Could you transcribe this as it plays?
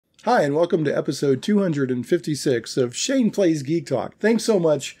Hi, and welcome to episode 256 of Shane Plays Geek Talk. Thanks so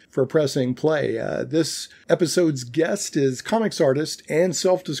much for pressing play. This episode's guest is comics artist and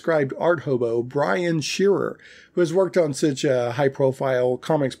self-described art hobo Brian Shearer, who has worked on such high-profile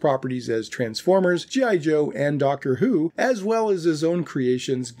comics properties as Transformers, G.I. Joe, and Doctor Who, as well as his own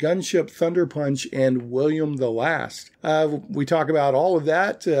creations, Gunship, Thunderpunch, and William the Last. We talk about all of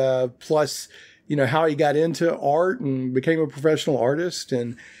that, plus how he got into art and became a professional artist,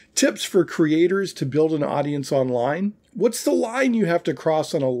 and tips for creators to build an audience online. What's the line you have to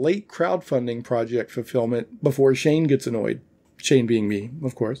cross on a late crowdfunding project fulfillment before Shane gets annoyed? Shane being me,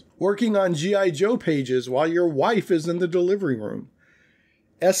 of course. Working on G.I. Joe pages while your wife is in the delivery room.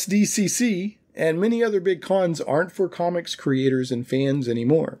 SDCC and many other big cons aren't for comics creators and fans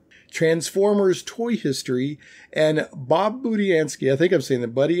anymore. Transformers toy history and Bob Budiansky, I think I'm saying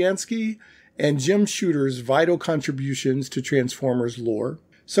that, Budiansky, and Jim Shooter's vital contributions to Transformers lore.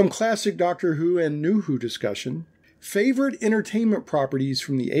 Some classic Doctor Who and New Who discussion. Favorite entertainment properties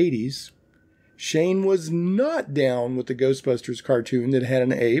from the 80s. Shane was not down with the Ghostbusters cartoon that had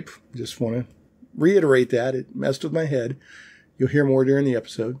an ape. Just want to reiterate that. It messed with my head. You'll hear more during the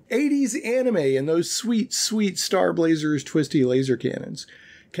episode. 80s anime and those sweet, sweet Star Blazers twisty laser cannons.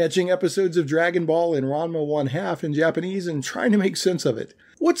 Catching episodes of Dragon Ball and Ranma 1/2 in Japanese and trying to make sense of it.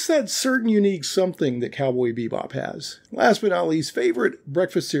 What's that certain unique something that Cowboy Bebop has? Last but not least, favorite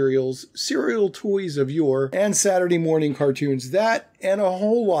breakfast cereals, cereal toys of yore, and Saturday morning cartoons. That and a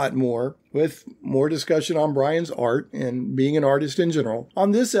whole lot more, with more discussion on Brian's art and being an artist in general, on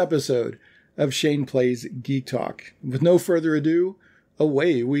this episode of Shane Plays Geek Talk. With no further ado,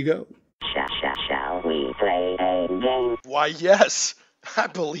 away we go. Shall we play a game? Why, yes, I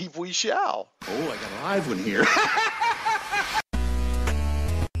believe we shall. Oh, I got a live one here.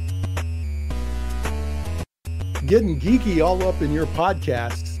 Getting geeky all up in your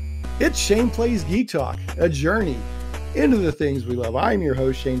podcasts. It's Shane Plays Geek Talk, a journey into the things we love. I'm your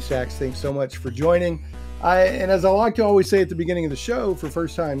host, Shane Stacks. Thanks so much for joining. And as I like to always say at the beginning of the show, for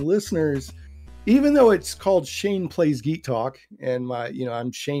first-time listeners, even though it's called Shane Plays Geek Talk, and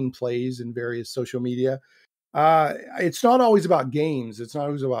I'm Shane Plays in various social media, it's not always about games. It's not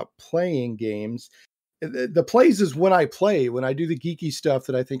always about playing games. The plays is when I play, when I do the geeky stuff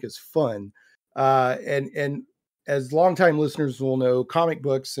that I think is fun. And as longtime listeners will know, comic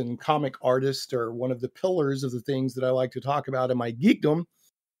books and comic artists are one of the pillars of the things that I like to talk about in my geekdom.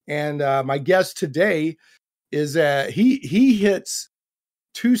 And my guest today is he hits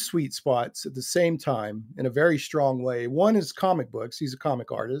two sweet spots at the same time in a very strong way. One is comic books. He's a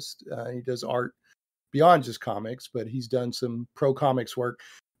comic artist. He does art beyond just comics, but he's done some pro comics work.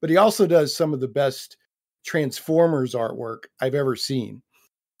 But he also does some of the best Transformers artwork I've ever seen.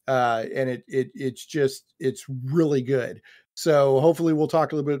 And it's really good. So hopefully we'll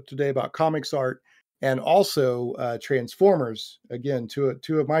talk a little bit today about comics art and also Transformers. Again,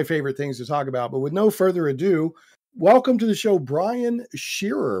 two of my favorite things to talk about. But with no further ado, welcome to the show, Brian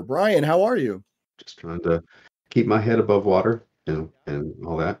Shearer. Brian, how are you? Just trying to keep my head above water and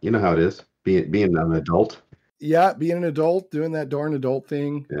all that. You know how it is, being an adult. Yeah, being an adult, doing that darn adult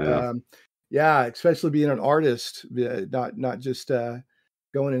thing. Yeah, especially being an artist, not just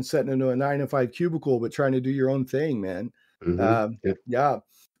going and setting into a 9-to-5 cubicle, but trying to do your own thing, man. Mm-hmm. Yeah.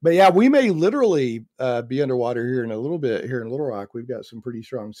 But yeah, we may literally be underwater here in a little bit here in Little Rock. We've got some pretty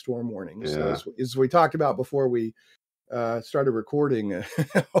strong storm warnings. Yeah. So as we talked about before we started recording,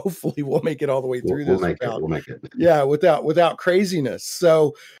 hopefully we'll make it all the way through we'll this. We'll make it. Yeah, without craziness.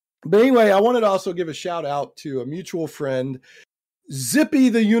 So, but anyway, I wanted to also give a shout out to a mutual friend, Zippy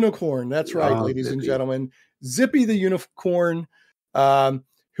the Unicorn. That's right, ladies and gentlemen. Zippy the Unicorn.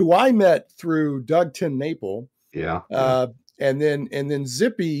 Who I met through Doug Tim Maple. Yeah. And then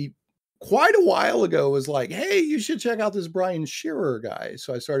Zippy quite a while ago was like, hey, you should check out this Brian Shearer guy.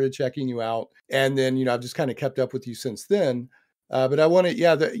 So I started checking you out. And then, I've just kind of kept up with you since then. But I want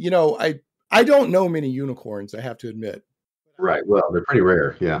to, I don't know many unicorns, I have to admit. Right. Well, they're pretty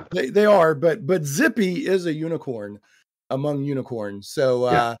rare. Yeah. They are, but Zippy is a unicorn among unicorns.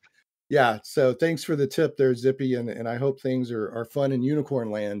 So, yeah. So thanks for the tip there, Zippy. And I hope things are fun in unicorn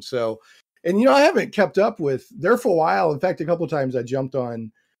land. So, and I haven't kept up with there for a while. In fact, a couple of times I jumped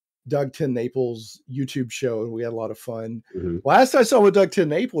on Doug Tin Naples' YouTube show and we had a lot of fun. Mm-hmm. Last I saw with Doug Tin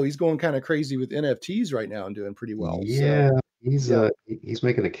Naples, he's going kind of crazy with NFTs right now and doing pretty well. Yeah. So, he's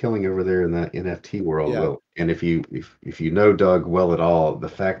making a killing over there in that NFT world. Yeah. Well, and if you know Doug well at all, the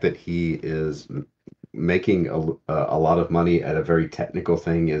fact that he is making a lot of money at a very technical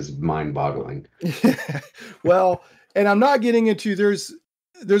thing is mind-boggling. Well, and I'm not getting into there's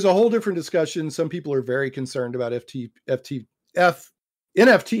a whole different discussion. Some people are very concerned about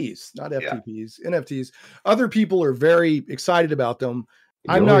NFTs, not FTPs, NFTs. Other people are very excited about them.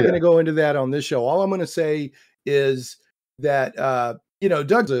 I'm not going to go into that on this show. All I'm going to say is that,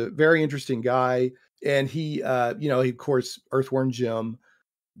 Doug's a very interesting guy, and he, of course, Earthworm Jim,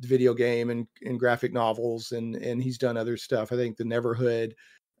 the video game and graphic novels, and he's done other stuff. I think the Neverhood,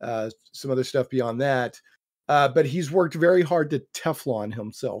 some other stuff beyond that. But he's worked very hard to Teflon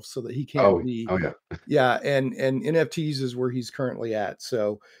himself so that he can't be. Oh yeah. Yeah. And NFTs is where he's currently at.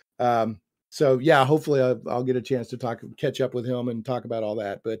 So hopefully I'll get a chance to catch up with him and talk about all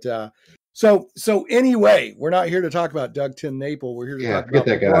that. But, so anyway, we're not here to talk about Doug Tin Naple. We're here to talk about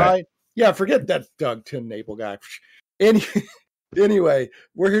that guy. Brian. Yeah. Forget that Doug Tin Naple guy. Anyway,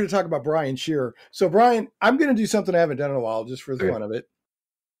 we're here to talk about Brian Shearer. So Brian, I'm going to do something I haven't done in a while, just for the fun of it.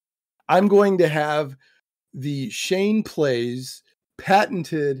 I'm going to have the Shane Plays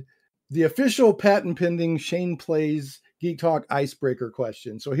the official patent pending Shane Plays Geek Talk icebreaker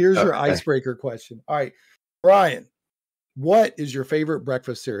question. So here's your icebreaker question. All right, Brian, what is your favorite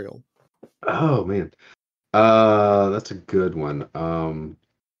breakfast cereal? Oh man. That's a good one.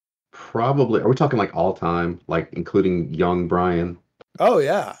 Probably, are we talking like all time, like including young Brian? Oh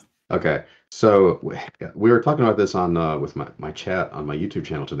yeah. Okay. So we were talking about this on with my chat on my YouTube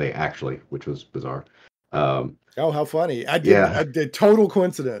channel today, actually, which was bizarre. Oh, how funny. I did total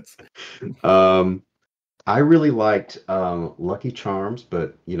coincidence. I really liked Lucky Charms,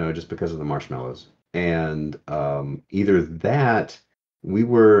 but just because of the marshmallows. And either that, we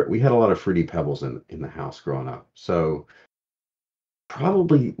had a lot of Fruity Pebbles in the house growing up. So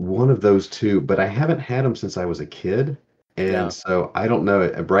probably one of those two, but I haven't had them since I was a kid. And so I don't know.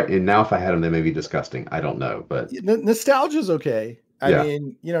 And now if I had them, they may be disgusting. I don't know, but nostalgia is okay. I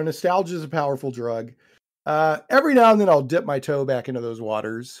mean, nostalgia is a powerful drug. Every now and then I'll dip my toe back into those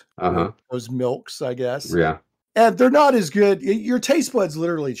waters, those milks, I guess. Yeah. And they're not as good. Your taste buds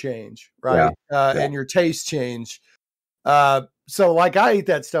literally change, right? And your tastes change. So like I eat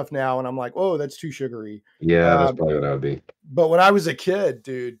that stuff now and I'm like, oh, that's too sugary. Yeah, that's probably what I would be. But when I was a kid,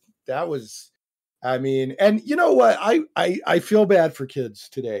 dude, that was, and you know what? I feel bad for kids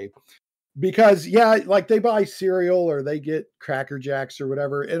today because like they buy cereal or they get Cracker Jacks or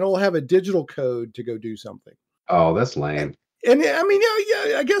whatever, and it'll have a digital code to go do something. Oh, that's lame. And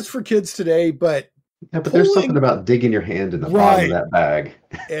I guess for kids today, but there's something about digging your hand in the bottom of that bag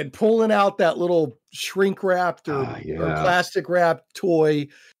and pulling out that little shrink wrapped or plastic wrapped toy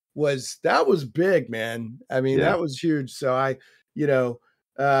was big, man. That was huge. So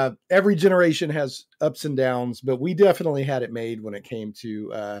every generation has ups and downs, but we definitely had it made when it came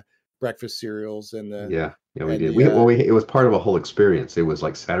to breakfast cereals and we did. It was part of a whole experience. It was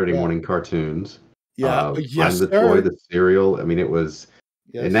like Saturday morning cartoons. Yeah. Yes, the toy, the cereal. it was.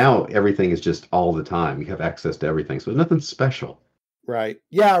 Yes. And now everything is just all the time. You have access to everything. So there's nothing special. Right.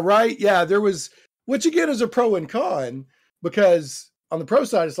 Yeah. Right. Yeah. There was, which again is a pro and con, because on the pro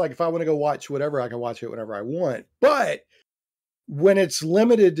side, it's like, if I want to go watch whatever, I can watch it whenever I want. But when it's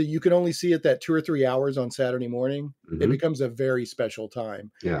limited to, you can only see it that 2 or 3 hours on Saturday morning, it becomes a very special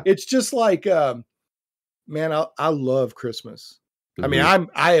time. Yeah. It's just like, man, I love Christmas. I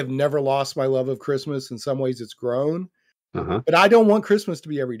have never lost my love of Christmas. In some ways it's grown. But I don't want Christmas to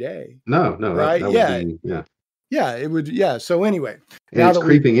be every day. No. Right? It would. Yeah. So anyway, and it's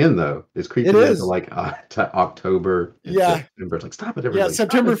creeping in though. It's creeping into like to October. September. It's like, stop it, everybody. Yeah.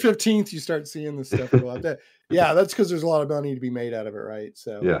 September 15th, you start seeing this stuff go out there. Yeah. That's because there's a lot of money to be made out of it. Right.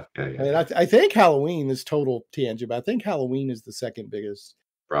 So And I think Halloween is total tangent, but I think Halloween is the second biggest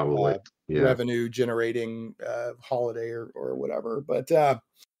probably revenue generating holiday or whatever.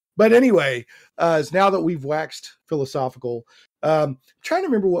 But anyway, now that we've waxed philosophical, trying to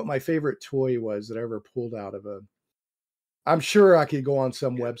remember what my favorite toy was that I ever pulled out of I'm sure I could go on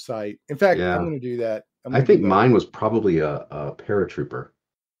some website. In fact, I'm going to do that. I think mine was probably a paratrooper.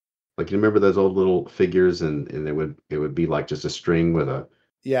 Like, you remember those old little figures and it would be like just a string with a.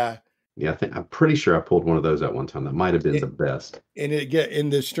 Yeah. Yeah, I'm pretty sure I pulled one of those at one time. That might have been the best. And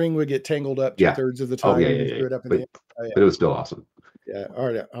the string would get tangled up 2/3 of the time. But it was still awesome. Yeah.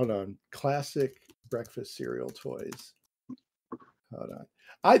 All right. Hold on. Classic breakfast cereal toys. Hold on.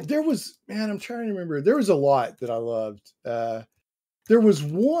 I'm trying to remember. There was a lot that I loved. There was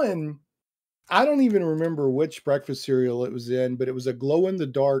one, I don't even remember which breakfast cereal it was in, but it was a glow in the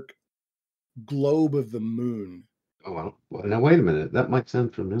dark globe of the moon. Oh, well, now wait a minute. That might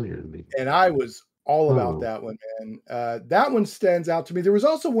sound familiar to me. And I was all about that one, man. That one stands out to me. There was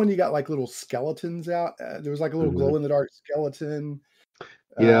also one you got like little skeletons out. There was like a little glow in the dark skeleton.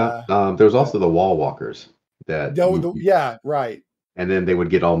 Yeah. There was also the wall walkers that. Right. And then they would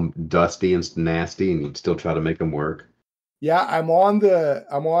get all dusty and nasty, and you'd still try to make them work. Yeah, I'm on a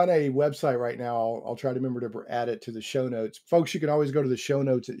website right now. I'll try to remember to add it to the show notes. Folks, you can always go to the show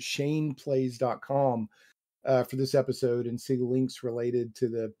notes at shaneplays.com for this episode and see the links related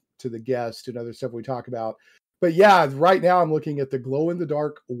to the guest and other stuff we talk about. But yeah, right now I'm looking at the glow in the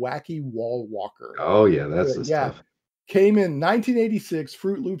dark wacky wall walker. Oh yeah, that's the stuff. Came in 1986,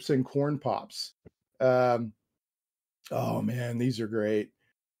 Fruit Loops and Corn Pops. Oh man, these are great.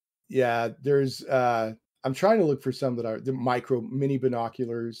 Yeah, there's I'm trying to look for some that are the mini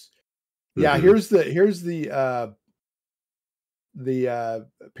binoculars. Yeah, here's the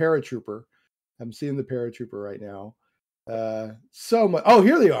paratrooper. I'm seeing the paratrooper right now. So much. Oh,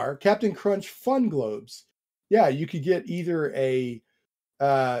 here they are. Captain Crunch Fun Globes. Yeah, you could get either they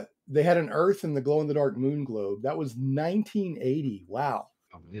had an Earth and the glow in the dark moon globe. That was 1980. Wow.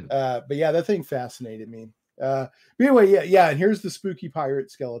 Oh, man. But yeah, that thing fascinated me. But anyway, yeah. And here's the spooky pirate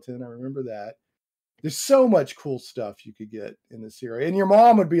skeleton. I remember that. There's so much cool stuff you could get in this series. And your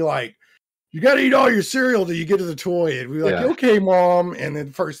mom would be like, you got to eat all your cereal till you get to the toy. And we'd be like, okay, mom. And then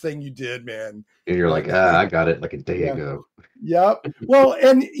the first thing you did, man. And you're like, I got it like a day ago. Yep. Well,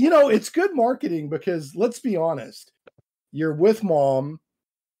 and it's good marketing because let's be honest. You're with mom.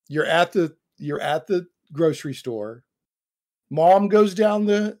 You're at the grocery store. Mom goes down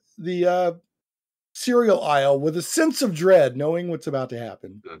the cereal aisle with a sense of dread, knowing what's about to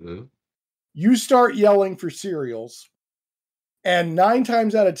happen. Mm-hmm. You start yelling for cereals, and 9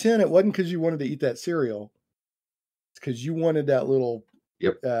 times out of 10, it wasn't because you wanted to eat that cereal. It's because you wanted that little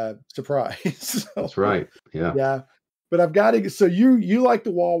surprise. So, that's right. Yeah. Yeah. But I've got to. So you like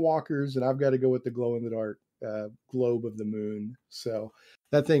the wall walkers, and I've got to go with the glow in the dark globe of the moon. So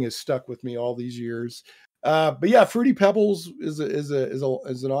that thing has stuck with me all these years. But yeah, Fruity Pebbles is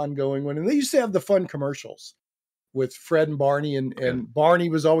an ongoing one, and they used to have the fun commercials with Fred and Barney, and Barney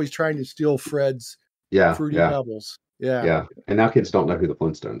was always trying to steal Fred's Fruity Pebbles. Yeah. Yeah. And now kids don't know who the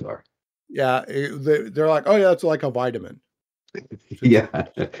Flintstones are. Yeah. They're like, oh yeah, it's like a vitamin. Yeah.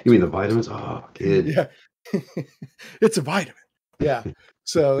 You mean the vitamins? Oh, kid. Yeah. It's a vitamin. Yeah.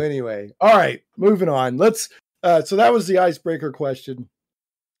 So anyway, all right, moving on. Let's, so that was the icebreaker question,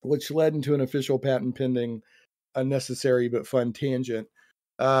 which led into an official patent pending, unnecessary but fun tangent.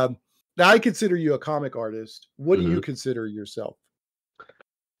 Now I consider you a comic artist. What do you consider yourself?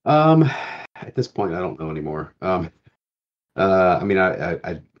 At this point, I don't know anymore. I mean,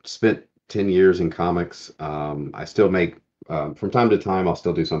 I spent 10 years in comics. I still make, from time to time, I'll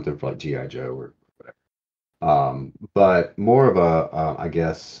still do something for like G.I. Joe or whatever. But more of a, I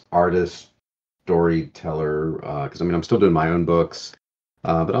guess, artist, storyteller, because I mean, I'm still doing my own books,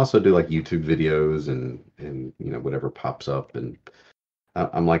 but also do like YouTube videos and whatever pops up. And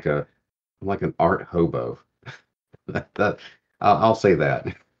I'm like an art hobo. I'll say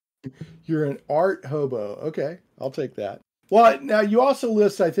that. You're an art hobo. Okay, I'll take that. Well, now you also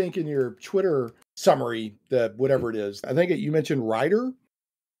list, I think, in your Twitter summary, whatever it is. I think you mentioned writer.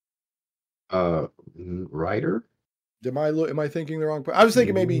 Writer? Am I thinking the wrong? I was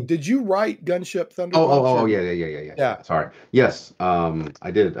thinking maybe. Did you write Gunship Thunderpunch? Oh, yeah. Sorry. Yes,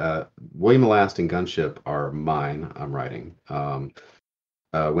 I did. William Last and Gunship are mine. I'm writing.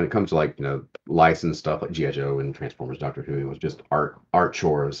 When it comes to like licensed stuff like G.I. Joe and Transformers, Doctor Who, it was just art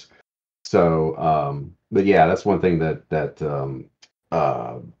chores. So, but yeah, that's one thing that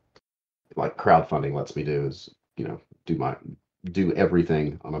like crowdfunding lets me do is do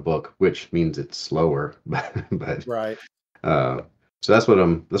everything on a book, which means it's slower, but right. So that's what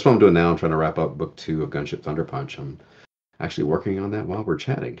I'm doing now. I'm trying to wrap up book 2 of Gunship Thunderpunch. I'm actually working on that while we're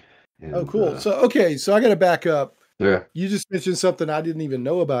chatting. And, oh, cool. So I got to back up. Yeah. You just mentioned something I didn't even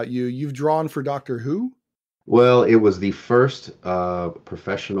know about you. You've drawn for Doctor Who? Well, it was the first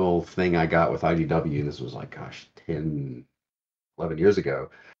professional thing I got with IDW, and this was like, 10, 11 years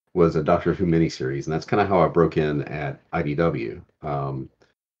ago, was a Doctor Who miniseries, and that's kind of how I broke in at IDW.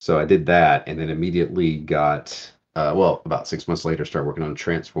 So I did that, and then immediately got, about 6 months later, started working on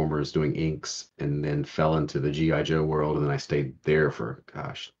Transformers, doing inks, and then fell into the G.I. Joe world, and then I stayed there for,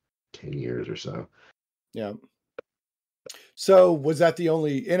 10 years or so. Yeah. So was that the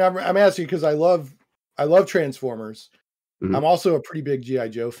only? And I'm asking because I love Transformers. Mm-hmm. I'm also a pretty big G.I.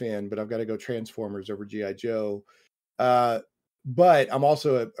 Joe fan, but I've got to go Transformers over G.I. Joe. But I'm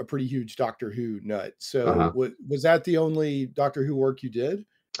also a pretty huge Doctor Who nut. So was that the only Doctor Who work you did?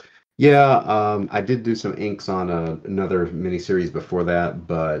 Yeah, I did do some inks on another miniseries before that,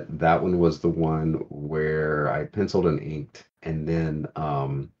 but that one was the one where I penciled and inked, and then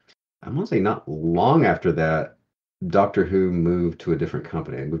I want to say not long after that, Doctor Who moved to a different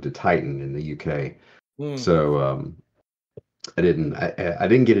company. I moved to Titan in the UK. So I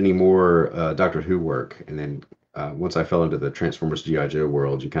didn't get any more Doctor Who work, and then once I fell into the Transformers G.I. Joe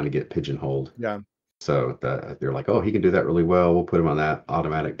world, you kind of get pigeonholed. Yeah. So they're like, oh, he can do that really well. We'll put him on that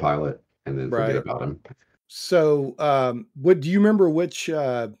automatic pilot and then forget Right. about him. So, what do you remember which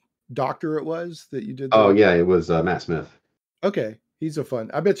doctor it was that you did? Oh yeah, it was Matt Smith. Okay, he's a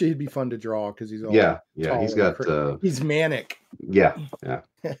fun. I bet you he'd be fun to draw because he's all Yeah. tall He's and got he's manic. Yeah.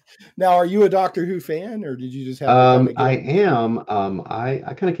 Now, are you a Doctor Who fan, or did you just have to kind of I am.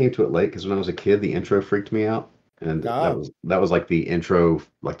 I kind of came to it late because when I was a kid, the intro freaked me out, and that was like the intro,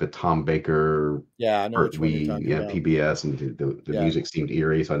 like the Tom Baker, Yeah, I know which one you're talking about. PBS, and the music seemed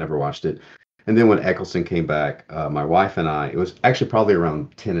eerie, so I never watched it. And then when Eccleston came back, my wife and I, it was actually probably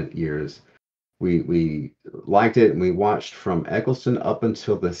around 10 years, we liked it, and we watched from Eccleston up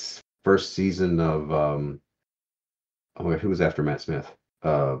until this first season of oh my God, who was after Matt Smith?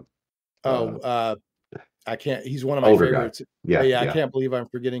 I can't. He's one of my older favorites. guy. Yeah, I can't believe I'm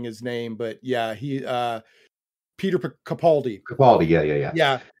forgetting his name, but yeah, he Peter Capaldi. Capaldi, yeah.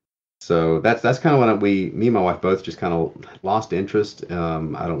 Yeah. So that's kind of when me and my wife both just kind of lost interest. I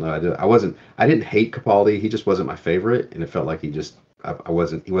don't know. I didn't hate Capaldi. He just wasn't my favorite, and it felt like he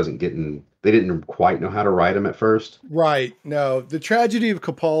wasn't getting. They didn't quite know how to write him at first. Right. No, the tragedy of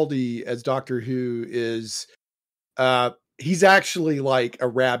Capaldi as Doctor Who is, he's actually like a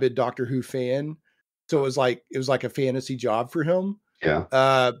rabid Doctor Who fan. So it was like a fantasy job for him.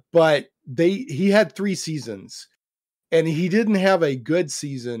 Yeah. But he had 3 seasons. And he didn't have a good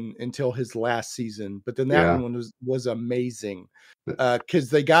season until his last season, but then that one was amazing because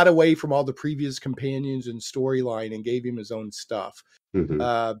they got away from all the previous companions and storyline and gave him his own stuff. Mm-hmm.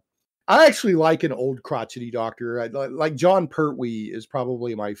 I actually like an old crotchety doctor. I like John Pertwee is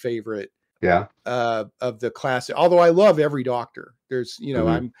probably my favorite. Yeah. Of the classic. Although I love every doctor. There's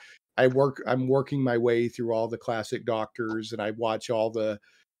Mm-hmm. I'm working my way through all the classic doctors, and I watch all the.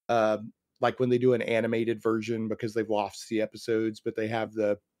 Like when they do an animated version because they've lost the episodes, but they have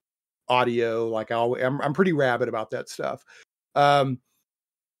the audio. Like I'm pretty rabid about that stuff.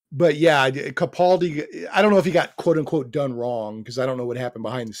 But yeah, Capaldi, I don't know if he got quote unquote done wrong because I don't know what happened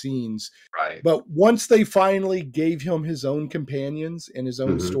behind the scenes. Right. But once they finally gave him his own companions and his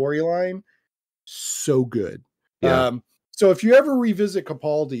own Mm-hmm. storyline, so good. Yeah. So if you ever revisit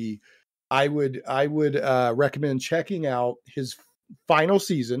Capaldi, I would recommend checking out his final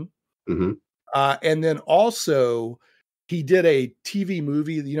season. Mm-hmm. And then also he did a TV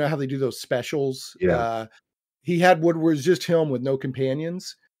movie. You know how they do those specials? Yeah. He had what was just him with no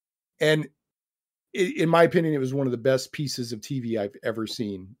companions. And in my opinion, it was one of the best pieces of TV I've ever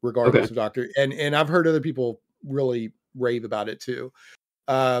seen, regardless of Doctor. And I've heard other people really rave about it too.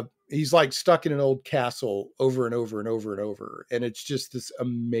 He's like stuck in an old castle over and over and over and over. And it's just this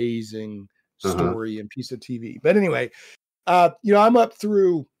amazing story and piece of TV. But anyway, I'm up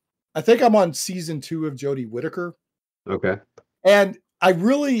through, I think I'm on season 2 of Jodie Whittaker. Okay. And I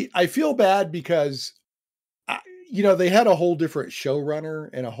feel bad because, they had a whole different showrunner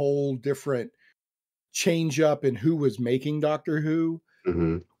and a whole different change up in who was making Doctor Who.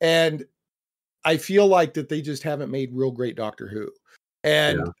 Mm-hmm. And I feel like that they just haven't made real great Doctor Who.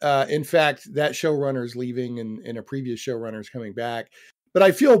 And in fact, that showrunner is leaving and a previous showrunner is coming back. But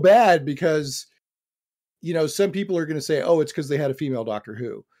I feel bad because, some people are going to say, oh, it's because they had a female Doctor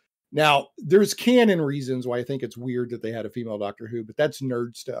Who. Now, there's canon reasons why I think it's weird that they had a female Doctor Who, but that's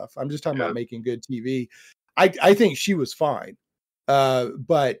nerd stuff. I'm just talking about making good TV. I think she was fine.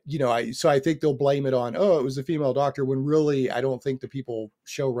 But, I think they'll blame it on, it was a female doctor, when really I don't think the people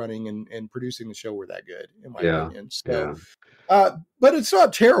show running and producing the show were that good, in my opinion. So, but it's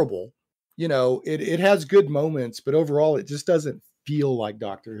not terrible. It has good moments, but overall it just doesn't feel like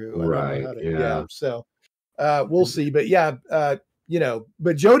Doctor Who. Right. So we'll see. But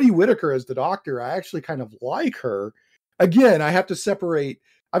but Jodie Whittaker as the Doctor, I actually kind of like her. Again, I have to separate.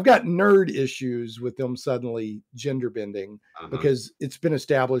 I've got nerd issues with them suddenly gender bending because it's been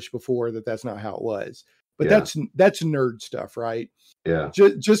established before that that's not how it was. But that's nerd stuff, right? Yeah.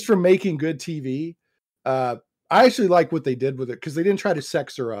 Just from making good TV. I actually like what they did with it because they didn't try to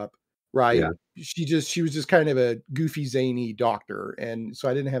sex her up, right? Yeah. She was just kind of a goofy, zany doctor, and so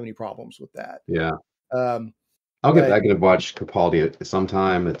I didn't have any problems with that. Yeah. I'll get back and watch Capaldi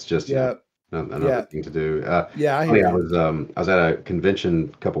sometime. It's just another thing to do. I was at a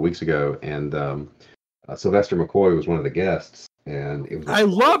convention a couple weeks ago, and Sylvester McCoy was one of the guests, and it was. I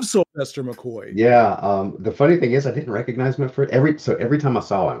love Sylvester McCoy. Yeah. The funny thing is, I didn't recognize him at first. Every time I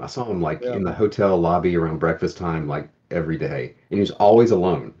saw him like in the hotel lobby around breakfast time, like every day, and he was always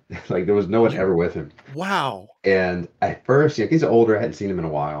alone. Like there was no one ever with him. Wow. And at first, he's older. I hadn't seen him in a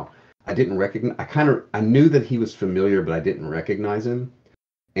while. I didn't recognize. I knew that he was familiar, but I didn't recognize him.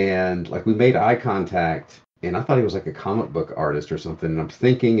 And like we made eye contact, and I thought he was like a comic book artist or something. And I'm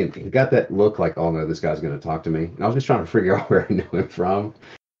thinking, and he got that look like, oh no, this guy's going to talk to me. And I was just trying to figure out where I knew him from.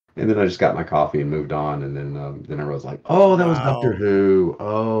 And then I just got my coffee and moved on. And then I was like, oh, that was Doctor Who.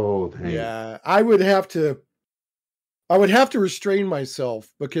 Oh, dang. Yeah, I would have to restrain myself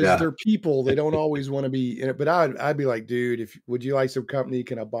because they're people. They don't always want to be in it. But I'd be like, dude, would you like some company?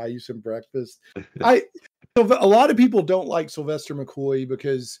 Can I buy you some breakfast? A lot of people don't like Sylvester McCoy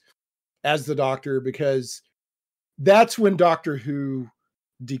as the Doctor, because that's when Doctor Who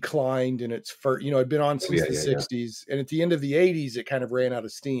declined in its first, it'd been on since the 60s. And at the end of the 80s, it kind of ran out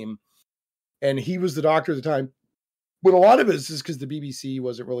of steam. And he was the Doctor at the time. But a lot of it is because the BBC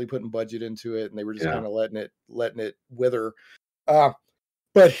wasn't really putting budget into it, and they were just kind of letting it wither.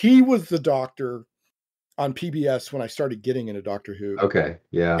 But he was the Doctor on PBS when I started getting into Doctor Who. Okay,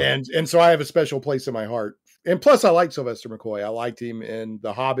 yeah. And so I have a special place in my heart. And plus, I like Sylvester McCoy. I liked him in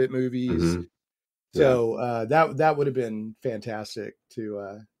the Hobbit movies. Mm-hmm. So that would have been fantastic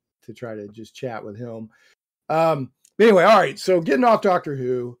to try to just chat with him. But anyway, all right. So getting off Doctor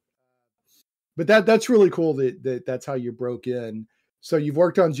Who, but that's really cool that's how you broke in. So you've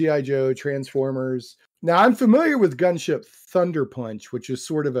worked on G.I. Joe, Transformers. Now I'm familiar with Gunship Thunderpunch, which is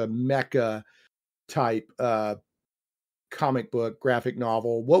sort of a mecha type comic book graphic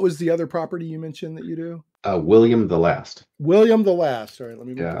novel. What was the other property you mentioned that you do? William the Last. William the Last. All right, let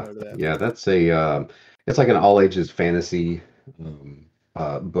me move on to that. Yeah, that's it's like an all ages fantasy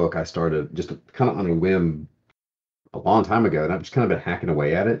book. I started just kind of on a whim a long time ago, and I've just kind of been hacking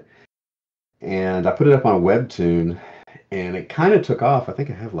away at it. And I put it up on a webtoon, and it kind of took off. I think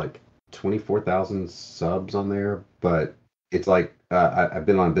I have like 24,000 subs on there, but it's like I've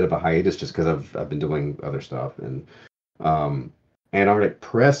been on a bit of a hiatus just because I've been doing other stuff, and Antarctic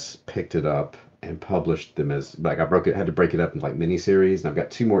Press picked it up and published them as like had to break it up in like miniseries, and I've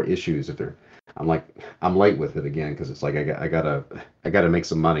got 2 more issues. I'm late with it again because it's like I gotta make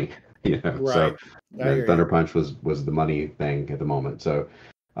some money, Right. So Thunderpunch was the money thing at the moment. So,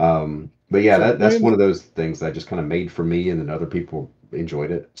 but yeah, that's one of those things that I just kind of made for me, and then other people enjoyed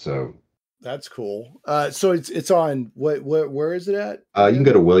it. So that's cool. So it's on where is it at? You can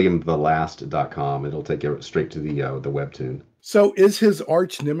go to williamthelast.com. It'll take you straight to the webtoon. So is his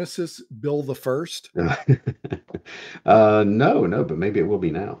arch nemesis Bill the First? No, but maybe it will be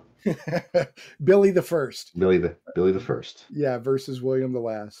now. Billy the First. Billy the First. Yeah, versus William the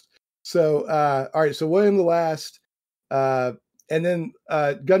Last. So all right, so William the Last, and then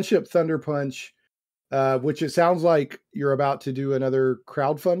Gunship Thunderpunch, which it sounds like you're about to do another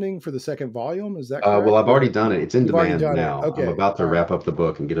crowdfunding for the second volume. Is that correct? Well, I've already done it. It's in demand now. Okay. I'm about to wrap up the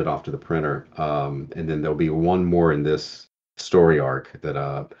book and get it off to the printer. And then there'll be one more in this story arc that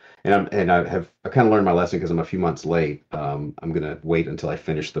and I kind of learned my lesson because I'm a few months late. I'm gonna wait until I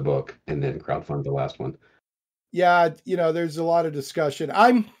finish the book and then crowdfund the last one. Yeah, there's a lot of discussion.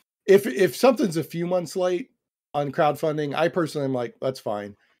 If something's a few months late on crowdfunding, I personally am like, that's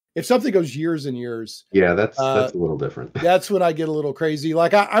fine. If something goes years and years, yeah, that's a little different. That's when I get a little crazy.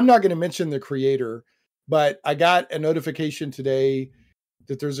 Like I'm not going to mention the creator, but I got a notification today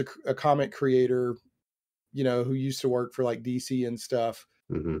that there's a comic creator, who used to work for like DC and stuff.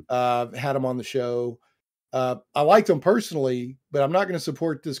 Mm-hmm. Had him on the show. I liked him personally, but I'm not going to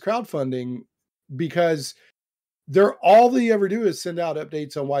support this crowdfunding because all they ever do is send out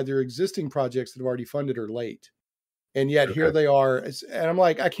updates on why their existing projects that have already funded are late. And yet here they are. And I'm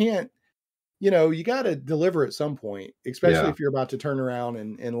like, I can't, you got to deliver at some point, especially if you're about to turn around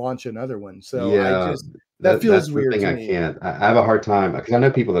and launch another one. So that feels that's weird. The thing to me. I have a hard time because I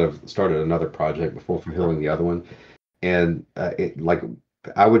know people that have started another project before fulfilling the other one. And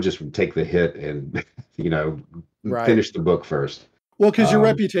I would just take the hit and, finish the book first. Well, because your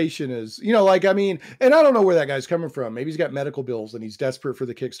reputation is, and I don't know where that guy's coming from. Maybe he's got medical bills and he's desperate for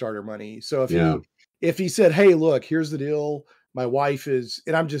the Kickstarter money. So if he said, hey, look, here's the deal. My wife is,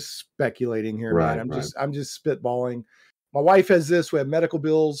 and I'm just speculating here, man. I'm just spitballing. My wife has this. We have medical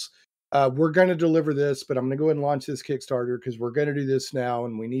bills. We're going to deliver this, but I'm going to go ahead and launch this Kickstarter because we're going to do this now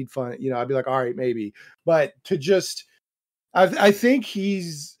and we need fun. I'd be like, all right, maybe. But I think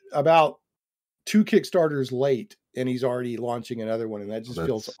he's about 2 Kickstarters late and he's already launching another one. And that just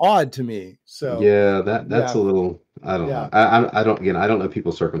feels odd to me. So yeah, that's a little, I don't know. I don't know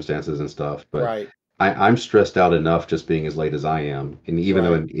people's circumstances and stuff, but I'm stressed out enough just being as late as I am. And even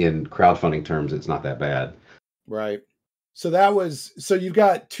though in crowdfunding terms, it's not that bad. Right. So you've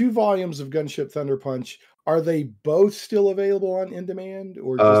got 2 volumes of Gunship Thunderpunch. Are they both still available on in demand,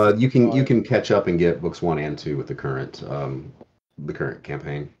 or you can catch up and get books 1 and 2 with the current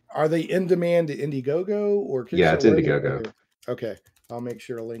campaign? Are they in demand at Indiegogo or Kickstarter? Yeah, it's Indiegogo. Okay, I'll make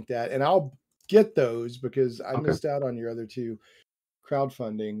sure to link that, and I'll get those because I Okay. missed out on your other two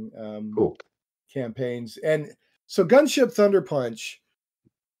crowdfunding Cool. campaigns. And so Gunship Thunderpunch,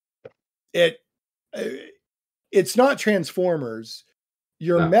 it's not Transformers.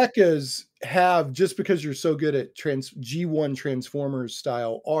 Your No. mechas have, just because you're so good at G1 Transformers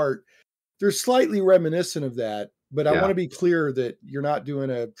style art, they're slightly reminiscent of that. But I want to be clear that you're not doing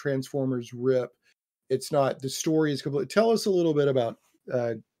a Transformers rip. It's not, the story is complete. Tell us a little bit about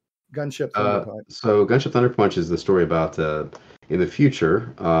Gunship Thunderpunch. So Gunship Thunderpunch is the story about in the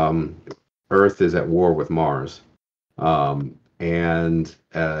future, Earth is at war with Mars. And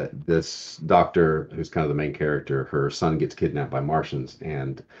this doctor, who's kind of the main character, her son gets kidnapped by Martians,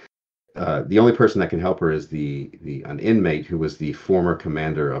 and the only person that can help her is an inmate who was the former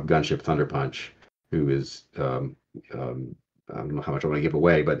commander of Gunship Thunderpunch, who is I don't know how much I want to give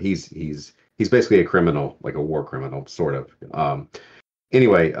away, but he's basically a criminal, like a war criminal, sort of.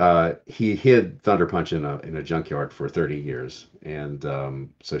 Anyway, he hid Thunderpunch in a junkyard for 30 years, and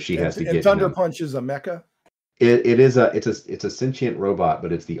so she has to get him. And Thunderpunch is a mecha? It's a sentient robot,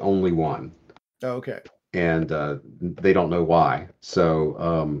 but it's the only one. Oh, okay. And they don't know why.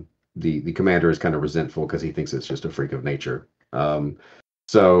 So the commander is kind of resentful because he thinks it's just a freak of nature.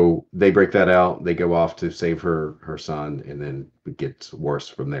 So they break that out. They go off to save her son, and then it gets worse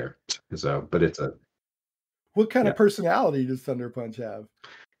from there. So, but it's a. What kind of personality does Thunderpunch have?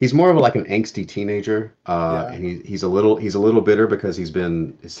 He's more of like an angsty teenager, and he's a little bitter because he's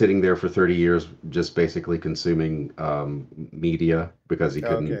been sitting there for 30 years, just basically consuming media because he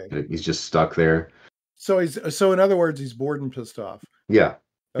couldn't. Okay. He's just stuck there. So in other words, he's bored and pissed off. Yeah.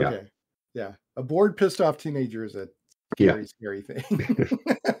 Okay. Yeah. A bored, pissed off teenager is a scary thing.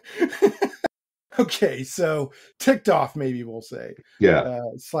 Okay, so ticked off, maybe we'll say. Yeah.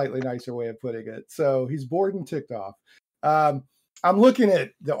 Slightly nicer way of putting it. So he's bored and ticked off. I'm looking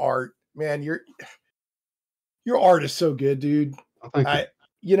at the art, man. Your art is so good, dude. Oh, thank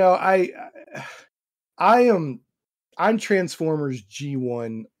you. I'm Transformers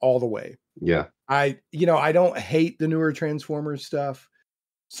G1 all the way. Yeah. I don't hate the newer Transformers stuff.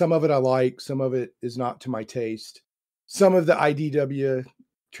 Some of it I like, some of it is not to my taste. Some of the IDW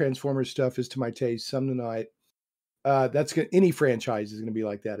Transformers stuff is to my taste, some to not. Any franchise is going to be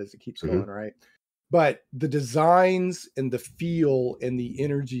like that as it keeps going, right? But the designs and the feel and the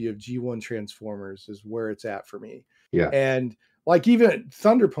energy of G1 Transformers is where it's at for me. Yeah. And like even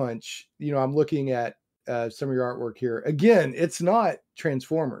Thunderpunch, I'm looking at some of your artwork here. Again, it's not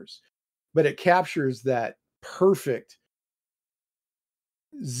Transformers, but it captures that perfect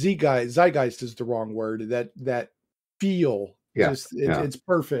zeitgeist is the wrong word. That feel. Yeah. It's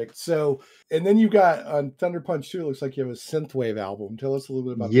perfect. So, and then you got on Thunderpunch too, it looks like you have a synthwave album. Tell us a little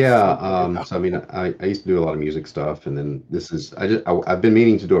bit about so I mean, I used to do a lot of music stuff, and then I've been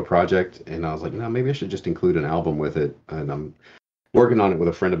meaning to do a project, and I was like, maybe I should just include an album with it, and I'm working on it with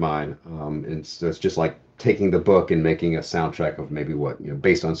a friend of mine, and so it's just like taking the book and making a soundtrack of maybe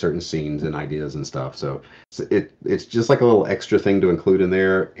based on certain scenes and ideas and stuff. So it's just like a little extra thing to include in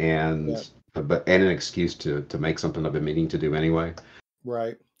there, and an excuse to make something I've been meaning to do anyway.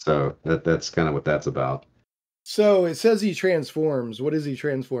 Right. So that's kind of what that's about. So it says he transforms. What does he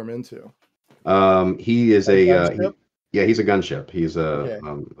transform into? He is he's a gunship. He's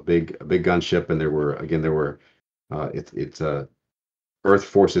a big gunship, and there were Earth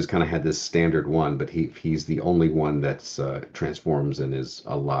forces kind of had this standard one, but he's the only one that's transforms and is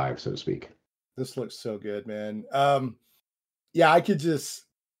alive, so to speak. This looks so good, man. I could just.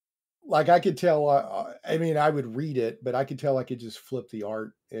 I could tell, I would read it, but I could tell I could just flip the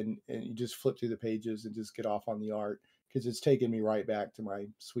art and you just flip through the pages and just get off on the art because it's taken me right back to my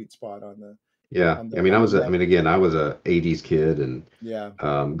sweet spot on the. Yeah. I was a 80s kid and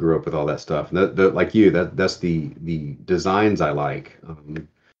grew up with all that stuff. And like you, that's the designs I like. And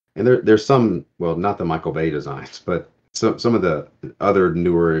there's some, well, not the Michael Bay designs, but some of the other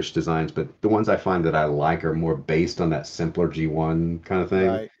newerish designs, but the ones I find that I like are more based on that simpler G1 kind of thing.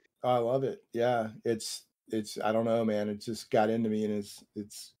 Right. I love it. Yeah. It's, I don't know, man. It just got into me and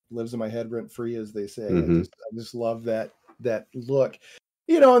it's lives in my head rent free, as they say. I just love that look,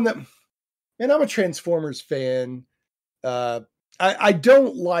 and I'm a Transformers fan. I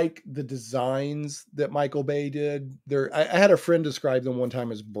don't like the designs that Michael Bay did. I had a friend describe them one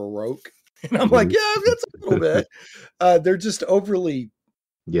time as Baroque, and I'm like, yeah, that's a little bit. They're just overly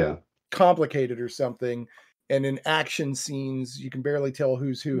complicated or something. And in action scenes, you can barely tell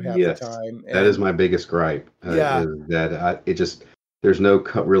who's who half the time. And that is my biggest gripe. There's no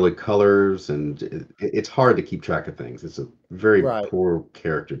really colors, and it's hard to keep track of things. It's a very poor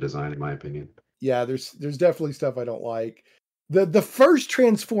character design, in my opinion. Yeah, there's definitely stuff I don't like. the first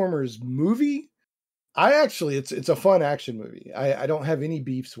Transformers movie, it's a fun action movie. I don't have any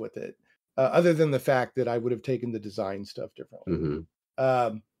beefs with it, other than the fact that I would have taken the design stuff differently.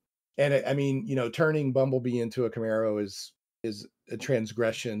 Mm-hmm. I mean, turning Bumblebee into a Camaro is a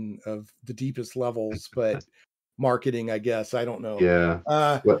transgression of the deepest levels, but marketing, I guess. I don't know. Yeah.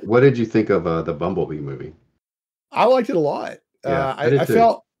 What did you think of the Bumblebee movie? I liked it a lot. Yeah, I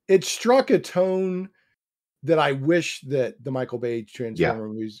felt it struck a tone that I wish that the Michael Bay Transformer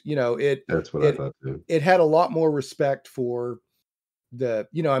movies, that's what I thought too. It had a lot more respect for the,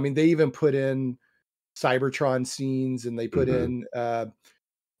 I mean, they even put in Cybertron scenes, and they put in a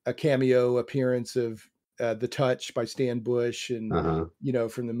cameo appearance of The Touch by Stan Bush, and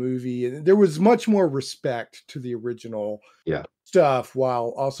from the movie. And there was much more respect to the original stuff,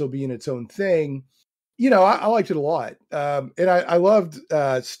 while also being its own thing. I liked it a lot. And I loved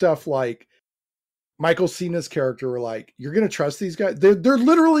stuff like Michael Cena's character were like, you're going to trust these guys? They're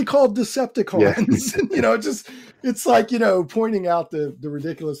literally called Decepticons. It's like, pointing out the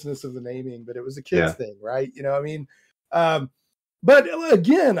ridiculousness of the naming, but it was a kid's thing, right? But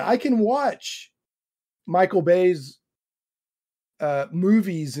again, I can watch Michael Bay's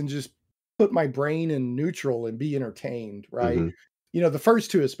movies and just put my brain in neutral and be entertained, right? The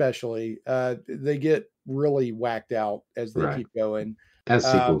first two especially, they get really whacked out as they keep going. As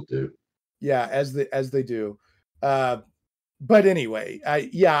sequels do. Yeah, as they do. But anyway,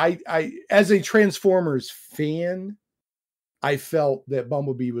 I as a Transformers fan, I felt that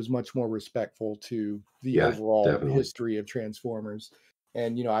Bumblebee was much more respectful to the overall history of Transformers.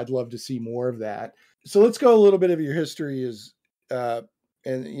 And, I'd love to see more of that. So let's go a little bit of your history is, from,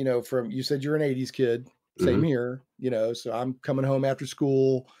 you said you're an 80s kid, same here, so I'm coming home after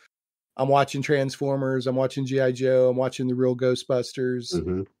school. I'm watching Transformers. I'm watching G.I. Joe. I'm watching the real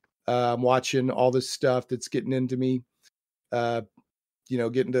Ghostbusters. I'm watching all this stuff that's getting into me,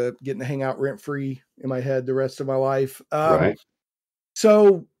 getting to hang out rent free in my head the rest of my life.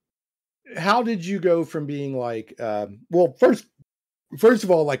 So how did you go from being like, first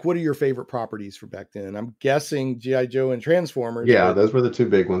of all, like, what are your favorite properties from back then? I'm guessing G.I. Joe and Transformers. Yeah, those were the two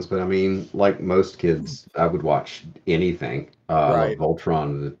big ones. But I mean, like most kids, I would watch anything. Like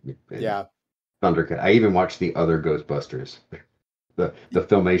Voltron, and Thundercat. I even watched the other Ghostbusters. The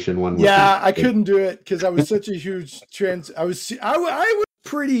Filmation one. I couldn't do it because I was such a huge I was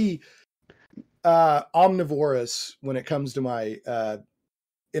pretty omnivorous when it comes to my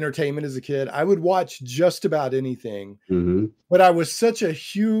entertainment as a kid. I would watch just about anything, but I was such a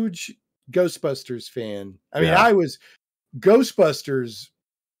huge Ghostbusters fan. I mean, I was Ghostbusters.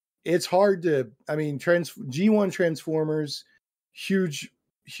 It's hard to, G1 Transformers, huge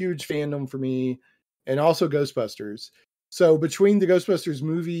fandom for me, and also Ghostbusters. So between the Ghostbusters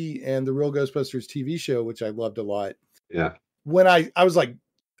movie and the real Ghostbusters TV show, which I loved a lot. Yeah. When I was like,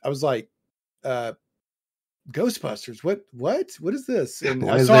 Ghostbusters, what is this? And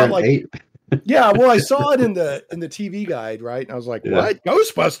I saw it like, I saw it in the TV guide, right? And I was like, what?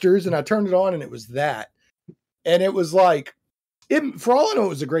 Ghostbusters? And I turned it on and it was that. And it was like, for all I know, it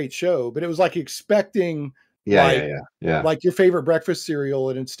was a great show, but it was like expecting like your favorite breakfast cereal,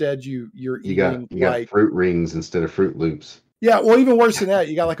 and instead you got Fruit Rings instead of Fruit Loops. Yeah, well, even worse than that,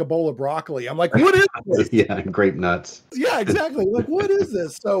 you got like a bowl of broccoli. I'm like, what is this? Grape nuts. Yeah, exactly. Like, what is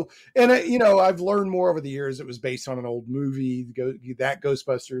this? So, and I've learned more over the years. It was based on an old movie. That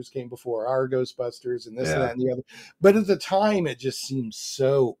Ghostbusters came before our Ghostbusters, and this and that and the other. But at the time, it just seemed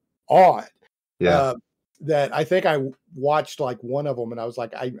so odd. Yeah. That I think I watched like one of them, and I was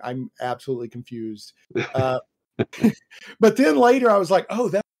like, I'm absolutely confused. But then later, I was like, oh,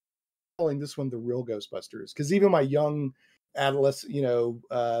 that's calling this one the real Ghostbusters, because even my young adolescent,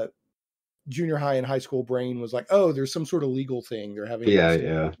 junior high and high school brain was like, oh, there's some sort of legal thing they're having.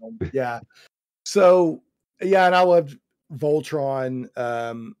 So and I loved Voltron,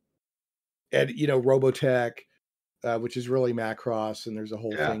 and Robotech, which is really Macross, and there's a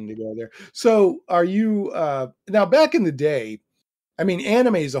whole thing to go there. So are you now, back in the day,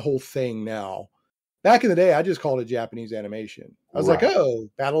 anime is a whole thing now. Back in the day, I just called it Japanese animation. I was like, oh,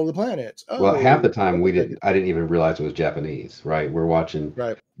 Battle of the Planets. Oh, well, half the time I didn't even realize it was Japanese, right? We're watching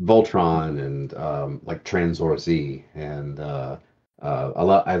Voltron and like Transor Z and a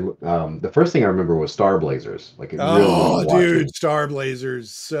lot. The first thing I remember was Star Blazers. Like, Star Blazers.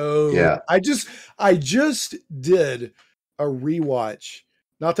 So I just did a rewatch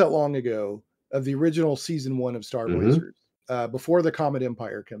not that long ago of the original season 1 of Star Blazers. Before the Comet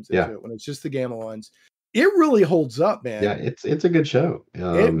Empire comes into it, when it's just the Gamelons. It really holds up, man. Yeah, it's a good show.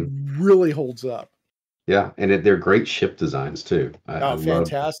 It really holds up. Yeah, and they're great ship designs too. I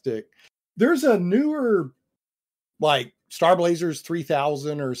fantastic. There's a newer like Star Blazers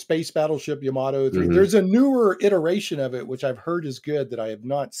 3000 or Space Battleship Yamato 3. Mhm. There's a newer iteration of it, which I've heard is good that I have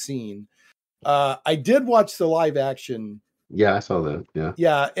not seen. I did watch the live action. Yeah, I saw that. Yeah.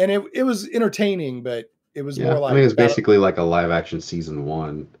 Yeah, and it was entertaining, but it was more Yeah. I like mean, it's basically like a live action season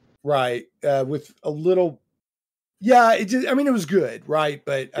 1. right, with a little. Yeah, it was good, right?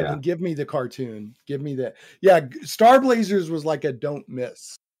 But I Yeah. mean, give me the cartoon. Give me that. Yeah, Star Blazers was like a don't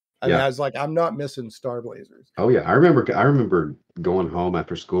miss. I mean, Yeah. I was like, I'm not missing Star Blazers. Oh yeah, I remember going home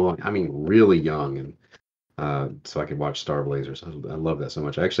after school. I mean, really young, and so I could watch Star Blazers. I love that so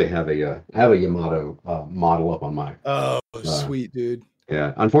much. I actually have a Yamato model up on my. Oh, sweet dude.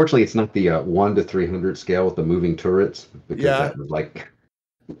 Yeah, unfortunately, it's not the 1 to 300 scale with the moving turrets because Yeah. that was like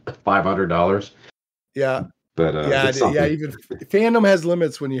 $500. Yeah. But it's something. Even fandom has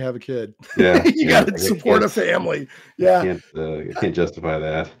limits when you have a kid. Yeah, you got to support a family. Yeah, I can't justify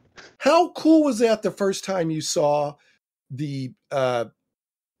that. How cool was that the first time you saw the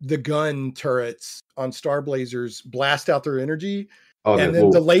gun turrets on Star Blazers blast out their energy? Oh, and then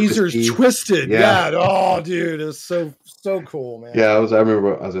the lasers twisted. Yeah. Oh, dude, it was so cool, man. Yeah, I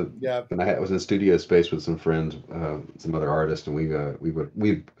remember I was Yeah. when I was in studio space with some friends, some other artists, and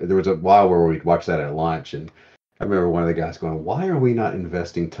there was a while where we'd watch that at lunch, and I remember one of the guys going, "Why are we not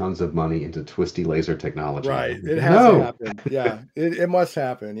investing tons of money into twisty laser technology?" Right, it has to happen. Yeah, it must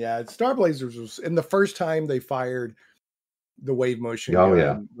happen. Yeah, Star Blazers was, and the first time they fired the wave motion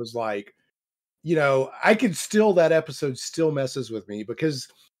gun was like, I could still, that episode still messes with me because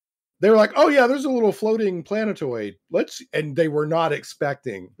they were like, oh yeah, there's a little floating planetoid. And they were not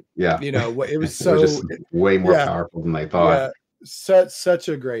expecting. Yeah. It was so just way more powerful than they thought. Yeah. Such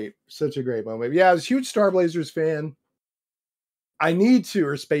a great moment. Yeah, I was a huge Star Blazers fan. I need to,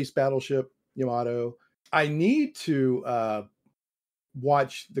 or Space Battleship Yamato. I need to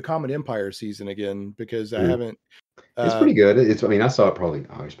watch the Comet Empire season again because I haven't. It's pretty good. I saw it probably.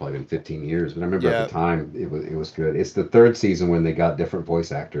 It's probably been 15 years, but I remember at the time it was good. It's the third season when they got different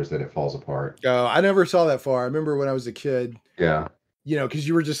voice actors that it falls apart. Oh, I never saw that far. I remember when I was a kid. Yeah. Because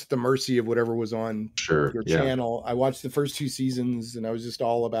you were just at the mercy of whatever was on your channel. I watched the first 2 seasons and I was just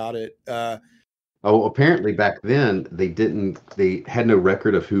all about it. Apparently back then they had no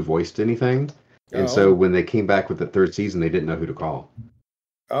record of who voiced anything. And so when they came back with the third season, they didn't know who to call.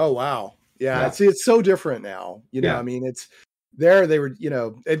 Oh, wow. Yeah. See, it's so different now. I mean, it's there. They were,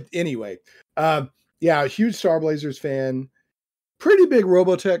 anyway. A huge Star Blazers fan, pretty big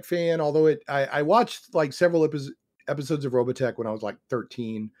Robotech fan. Although I watched like several episodes of Robotech when I was like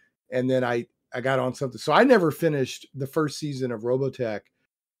 13. And then I got on something. So I never finished the first season of Robotech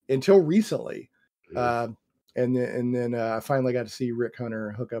until recently. And then I finally got to see Rick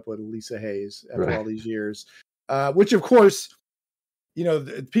Hunter hook up with Lisa Hayes after all these years, which of course,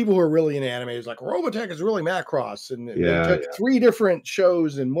 the people who are really into anime is like Robotech is really Macross, and they took 3 different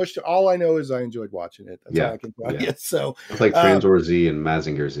shows and mushed. All I know is I enjoyed watching it. That's all I can tell you. So it's like Transor Z and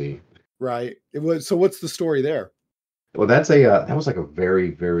Mazinger Z. Right. It was. So what's the story there? Well, that was like a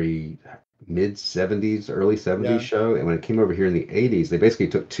very, very mid 70s, early 70s show. And when it came over here in the 80s, they basically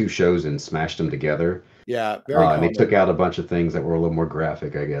took 2 shows and smashed them together. Yeah. Very common. And they took out a bunch of things that were a little more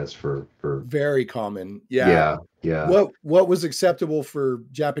graphic, I guess, for very common. Yeah. What was acceptable for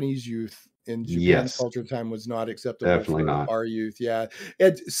Japanese youth in Japan's culture time was not acceptable Definitely for not. our youth. Yeah.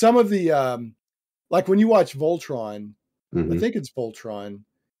 And some of the like when you watch Voltron, I think it's Voltron,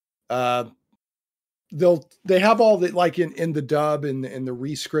 they have all the, like in the dub and the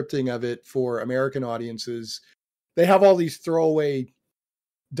re-scripting of it for American audiences, they have all these throwaway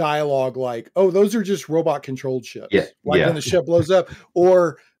dialogue like, oh, those are just robot controlled ships. When the ship blows up,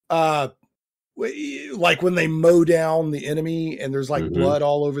 or like when they mow down the enemy and there's like blood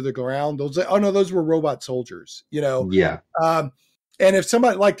all over the ground, those were robot soldiers, and if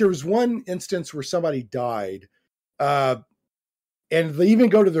somebody, like there was one instance where somebody died, and they even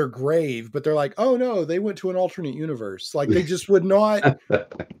go to their grave, but they're like, oh no, they went to an alternate universe. Like they just would not,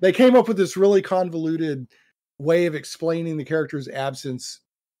 they came up with this really convoluted way of explaining the character's absence.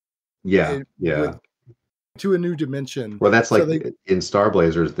 To a new dimension. Well, that's like in Star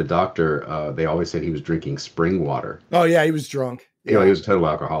Blazers, the doctor, they always said he was drinking spring water. Oh yeah, he was drunk. He was a total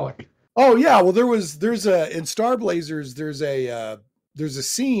alcoholic. Oh yeah, well in Star Blazers, there's a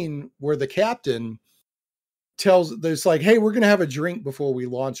scene where the captain there's like, hey, we're gonna have a drink before we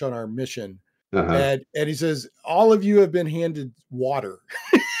launch on our mission. And he says, all of you have been handed water.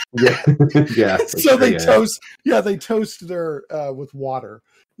 So they toast their with water.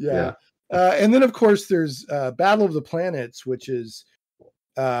 And then of course there's Battle of the Planets, which is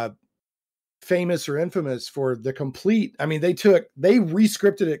famous or infamous for the complete. I mean, they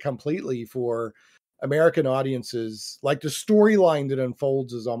re-scripted it completely for American audiences, like the storyline that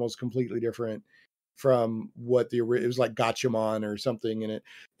unfolds is almost completely different from what it was like Gatchaman or something in it.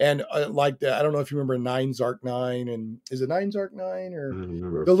 And like that, I don't know if you remember Nine Zark 9, and is it Nine Zark 9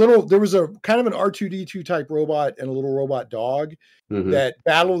 or there was a kind of an R2D2 type robot and a little robot dog that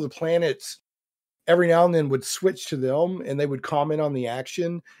Battle of the Planets every now and then would switch to them, and they would comment on the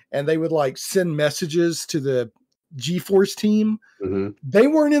action, and they would like send messages to the G-Force team. They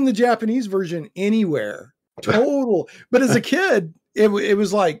weren't in the Japanese version anywhere. Total. But as a kid, it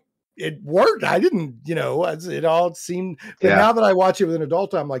was like, it worked. I didn't, it all seemed, but now that I watch it with an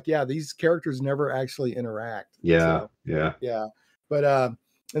adult, I'm like, yeah, these characters never actually interact. Yeah. But,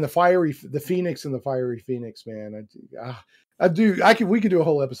 and the Phoenix and the Fiery Phoenix, man, we could do a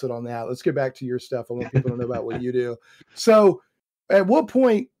whole episode on that. Let's get back to your stuff. I want people to know about what you do. So at what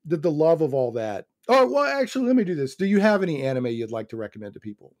point did the love of all that? Oh, well, actually, let me do this. Do you have any anime you'd like to recommend to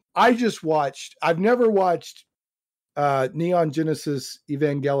people? I've never watched Neon Genesis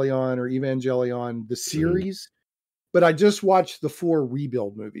Evangelion, the series, but I just watched the 4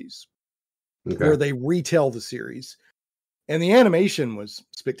 Rebuild movies where they retell the series, and the animation was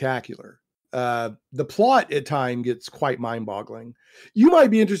spectacular. The plot at time gets quite mind-boggling. You might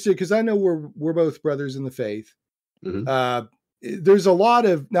be interested because I know we're both brothers in the faith. There's a lot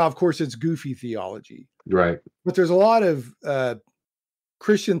of, now of course it's goofy theology, right? But there's a lot of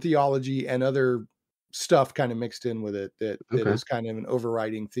Christian theology and other stuff kind of mixed in with it that is kind of an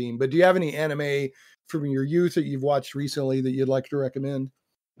overriding theme. But do you have any anime from your youth that you've watched recently that you'd like to recommend?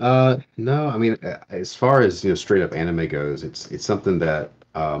 No, I mean, as far as straight up anime goes, it's something that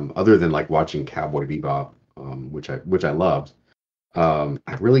other than like watching Cowboy Bebop, which I loved,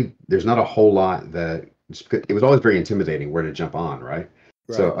 there's not a whole lot that, it was always very intimidating where to jump on, right?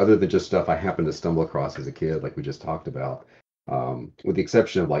 So other than just stuff I happened to stumble across as a kid, like we just talked about, with the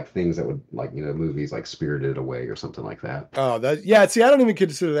exception of like things that would like, movies like Spirited Away or something like that. Oh, see, I don't even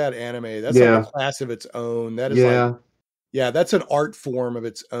consider that anime. That's like a class of its own. That is that's an art form of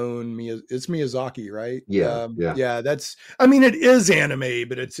its own. It's Miyazaki, right? That's, I mean, it is anime,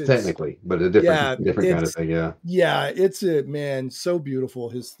 but it's technically, but a different kind of thing. It's so beautiful,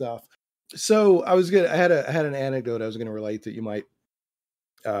 his stuff. So I had an anecdote I was going to relate that you might,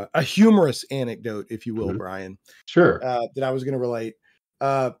 a humorous anecdote, if you will, Brian. Sure. That I was going to relate.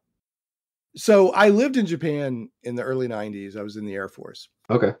 So I lived in Japan in the early 90s. I was in the Air Force.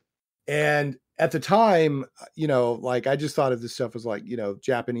 Okay. And at the time, like I just thought of this stuff as like,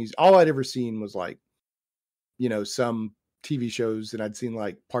 Japanese. All I'd ever seen was like, some TV shows, and I'd seen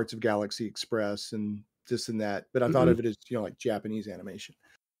like parts of Galaxy Express and this and that. But I thought of it as, like Japanese animation.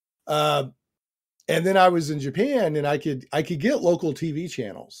 And then I was in Japan, and I could get local TV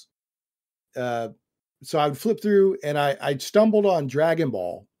channels. So I would flip through, and I stumbled on Dragon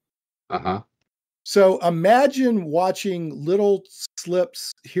Ball. So imagine watching little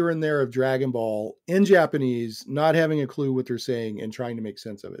slips here and there of Dragon Ball in Japanese, not having a clue what they're saying and trying to make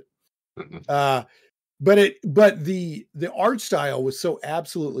sense of it. But the art style was so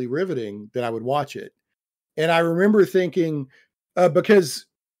absolutely riveting that I would watch it. And I remember thinking, because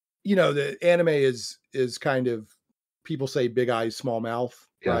the anime is kind of, people say big eyes, small mouth,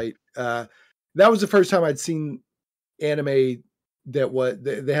 right? That was the first time I'd seen anime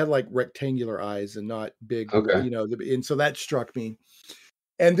that they had like rectangular eyes and not big, and so that struck me.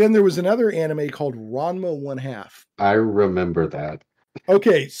 And then there was another anime called Ranma 1/2. I remember that.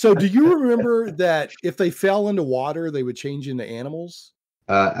 Okay, so do you remember that if they fell into water, they would change into animals?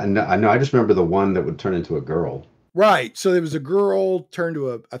 I know. I just remember the one that would turn into a girl. Right. So there was a girl turned to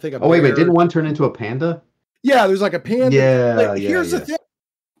a bear. Wait, didn't one turn into a panda? Yeah, there's like a panda. Yeah. Here's the thing.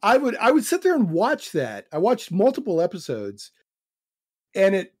 I would sit there and watch that. I watched multiple episodes,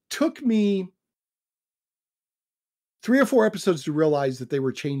 and it took me 3 or 4 episodes to realize that they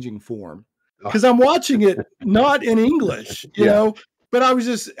were changing form, because I'm watching it not in English, you know, but I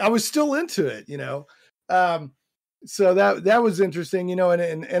was still into it, so that was interesting,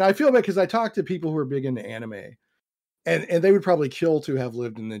 and I feel bad because I talked to people who are big into anime, and they would probably kill to have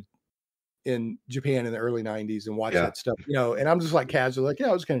lived in Japan in the early 90s and watch that stuff, and I'm just like casual, like, it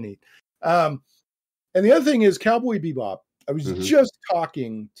was kind of neat. And the other thing is Cowboy Bebop. I was just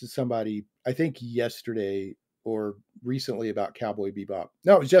talking to somebody, I think yesterday or recently, about Cowboy Bebop.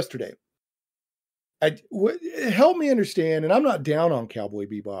 No, it was yesterday. Help me understand, and I'm not down on Cowboy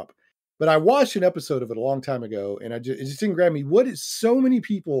Bebop, but I watched an episode of it a long time ago, and it just didn't grab me. What is, so many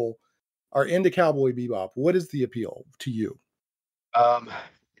people are into Cowboy Bebop. What is the appeal to you?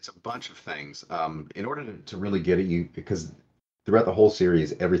 It's a bunch of things. In order to really get it, because throughout the whole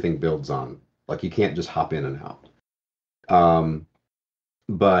series, everything builds on, like, you can't just hop in and out.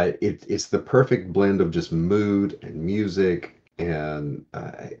 but it's the perfect blend of just mood and music, and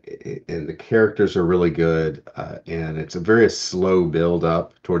the characters are really good, and it's a very slow build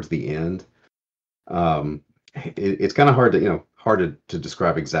up towards the end. It's kind of hard to to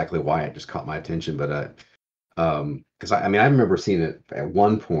describe exactly why it just caught my attention, but because I mean I remember seeing it at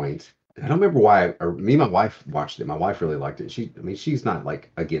one point. I don't remember why. Or me and my wife watched it. My wife really liked it. She's not like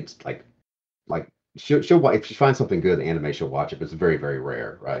against like she'll if she finds something good in anime, she'll watch it, but it's very, very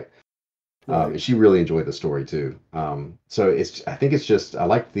rare, right? Right. And she really enjoyed the story too. So I think it's just I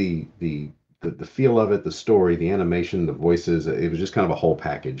like the feel of it, the story, the animation, the voices. It was just kind of a whole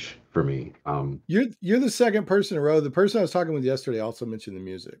package for me. You're the second person in a row. The person I was talking with yesterday also mentioned the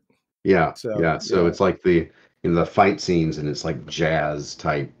music. Yeah, So yeah. So yeah, it's like the fight scenes, and it's like jazz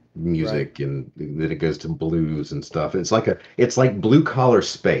type right. music, and then it goes to blues and stuff. It's like blue collar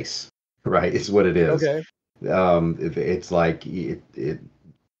space, right? Is what it is. Okay. It's like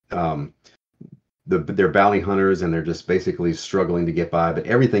um they're bounty hunters, and they're just basically struggling to get by, but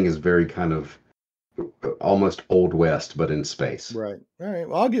everything is very kind of almost old west, but in space. Right. All right.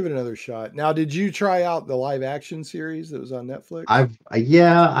 Well, I'll give it another shot. Now, did you try out the live action series that was on Netflix?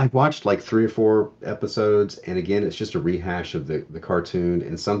 I've watched like 3 or 4 episodes, and again, it's just a rehash of the cartoon,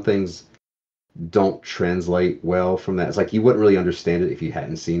 and some things don't translate well from that. It's like you wouldn't really understand it if you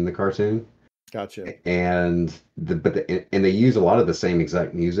hadn't seen the cartoon. Gotcha. And and they use a lot of the same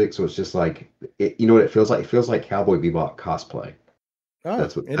exact music, so it's just like you know what it feels like? It feels like Cowboy Bebop cosplay. Oh,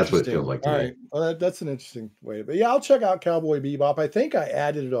 That's what it feels interesting. like to All me. right. Well, that's an interesting way. But yeah, I'll check out Cowboy Bebop. I think I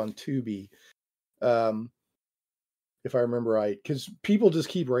added it on Tubi, um, if I remember right, because people just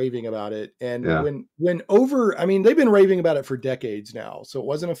keep raving about it. And Yeah. I mean, they've been raving about it for decades now, so it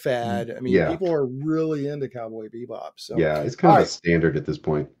wasn't a fad. I mean, Yeah. people are really into Cowboy Bebop. So, Yeah, it's all kind of a right, standard at this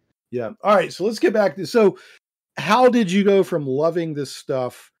point. yeah, all right. So let's get back to how did you go from loving this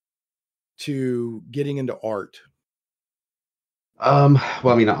stuff to getting into art? Well,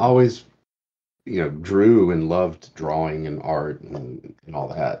 I mean, I always, drew and loved drawing and art and all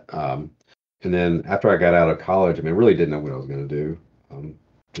that. And then after I got out of college, I mean, I really didn't know what I was going to do.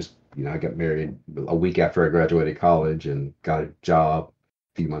 Just, I got married a week after I graduated college and got a job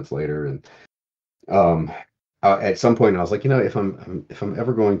a few months later. And um, at some point, I was like, if I'm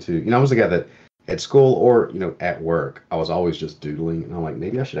ever going to, I was the guy that at school or at work, I was always just doodling, and I'm like,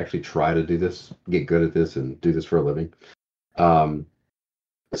 maybe I should actually try to do this, get good at this, and do this for a living. Um,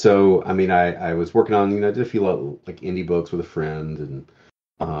 so I mean, I was working on, I did a few like indie books with a friend, and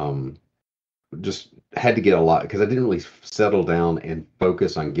um, just had to get a lot because I didn't really settle down and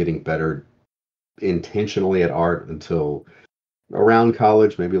focus on getting better intentionally at art until around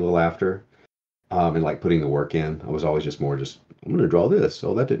college, maybe a little after, and like putting the work in. I was always just more just I'm going to draw this.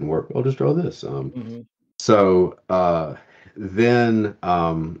 Oh, that didn't work. I'll just draw this. Mhm. So then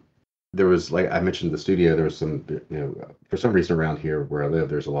there was, like I mentioned, the studio. There was some, for some reason around here where I live,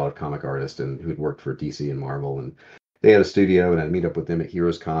 there's a lot of comic artists and who'd worked for DC and Marvel, and they had a studio, and I'd meet up with them at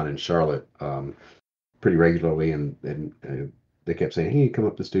Heroes Con in Charlotte pretty regularly, and they kept saying, "Hey, come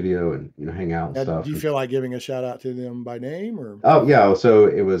up to the studio and hang out and Do stuff." you feel like giving a shout out to them by name or? Oh yeah, so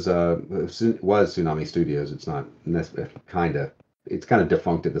it was Tsunami Studios. It's not kind of it's kind of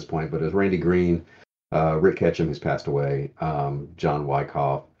defunct at this point, but it was Randy Green, Rick Ketchum, who's passed away, John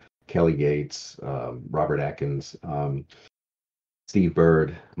Wyckoff, Kelly Gates, Robert Atkins, Steve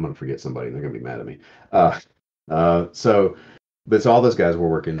Bird. I'm gonna forget somebody. They're gonna be mad at me. But so all those guys were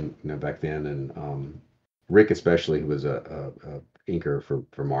working, back then, and Rick especially, who was a inker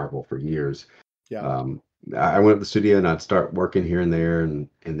for Marvel for years. Yeah. I went to the studio and I'd start working here and there, and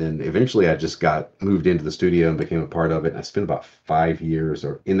then eventually I just got moved into the studio and became a part of it. And I spent about 5 years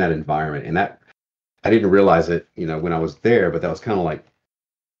or in that environment, and that I didn't realize it, when I was there, but that was kind of like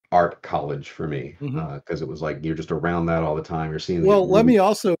art college for me Mhm. because it was like you're just around that all the time. You're seeing these Well, let really, me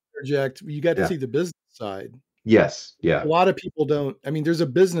also interject. You got to yeah, see the business side. yes, A yeah, lot of people don't. I mean, there's a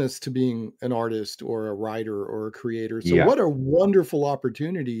business to being an artist or a writer or a creator. So yeah, what a wonderful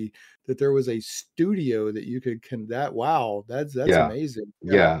opportunity that there was a studio that you could wow, that's yeah. amazing.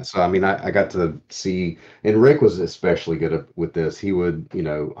 Yeah. Yeah, so I mean, I got to see, and Rick was especially good with this. He would,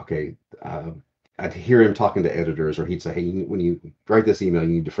 okay, I'd hear him talking to editors, or he'd say, "Hey, when you write this email, you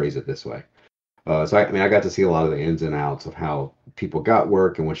need to phrase it this way." So I mean, I got to see a lot of the ins and outs of how people got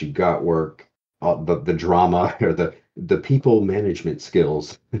work, and once you got work, the drama or the people management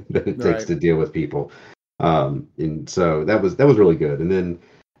skills that it takes Right. to deal with people. And so that was really good.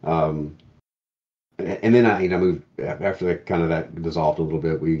 Um, and then I moved after that, kind of that dissolved a little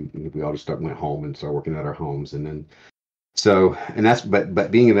bit. We all just went home and started working at our homes, and then and that's but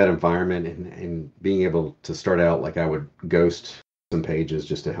being in that environment and being able to start out like I would ghost some pages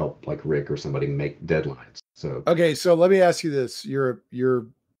just to help like Rick or somebody make deadlines. So okay, so let me ask you this: you're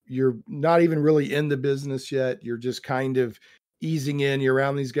not even really in the business yet. You're just kind of easing in. You're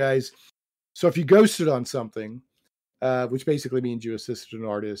around these guys. So if you ghosted on something, which basically means you assisted an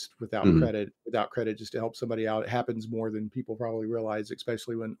artist without credit, just to help somebody out. It happens more than people probably realize,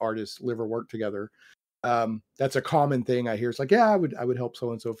 especially when artists live or work together. That's a common thing I hear. It's like, yeah, I would help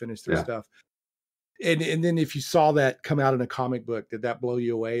so-and-so finish their stuff. And then if you saw that come out in a comic book, did that blow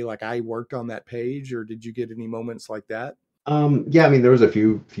you away? Like, I worked on that page, or did you get any moments like that? Yeah, I mean, there was a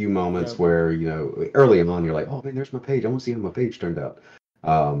few moments where, you know, early on you're like, oh man, there's my page. I want to see how my page turned out.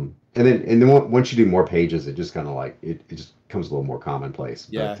 And then once you do more pages, it just kind of like it just becomes a little more commonplace.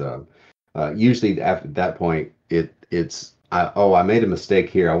 Yeah. But usually after that point, I made a mistake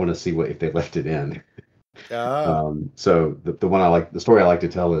here. I want to see if they left it in. So the story I like to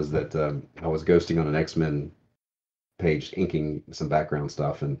tell is that I was ghosting on an X-Men page, inking some background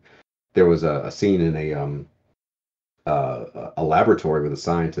stuff, and there was a scene in a laboratory with a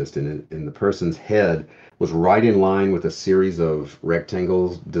scientist, and the person's head was right in line with a series of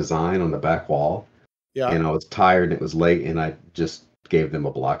rectangles design on the back wall. Yeah. And I was tired and it was late, and I just gave them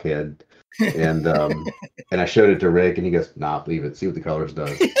a blockhead. And and I showed it to Rick, and he goes, "Nah, leave it. See what the colors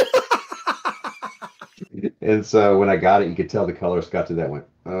does." And so when I got it, you could tell the colorist got to that one.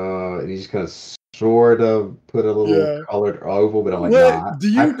 And he just kind of sort of put a little colored oval, but I'm like, nah. Do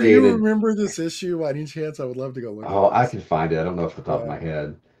you remember this issue by any chance? I would love to go look at it. Oh, I can find it. I don't know off the top of my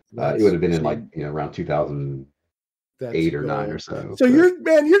head. It would have been in like, you know, around 2008 or 9 or so. So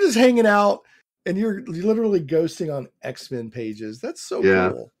you're just hanging out, and you're literally ghosting on X-Men pages. That's so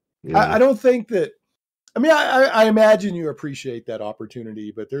cool. Yeah. I don't think that. I mean, I imagine you appreciate that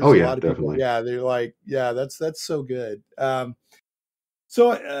opportunity, but there's a lot of people. Yeah, they're like, yeah, that's so good.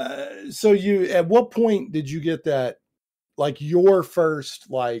 So you, at what point did you get that, like your first,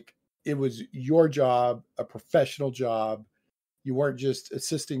 like it was your job, a professional job? You weren't just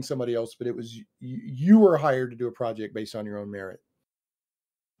assisting somebody else, but it was you were hired to do a project based on your own merit.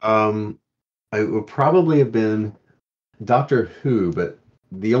 It would probably have been Doctor Who, but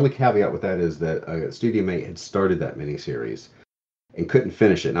the only caveat with that is that a studio mate had started that miniseries and couldn't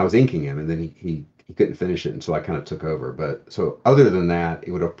finish it. And I was inking him, and then he couldn't finish it, and so I kind of took over. But so other than that,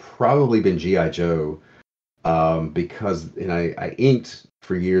 it would have probably been G.I. Joe, because I inked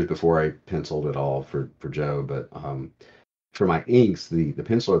for years before I penciled at all for Joe. But for my inks, the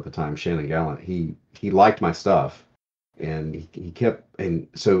penciler at the time, Shannon Gallant, he liked my stuff, and he kept, and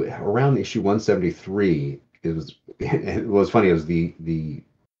so around issue 173. It was funny. It was the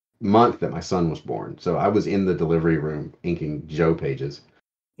month that my son was born, so I was in the delivery room inking Joe pages,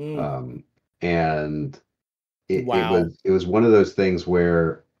 and it was one of those things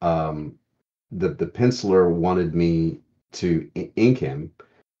where the penciler wanted me to ink him,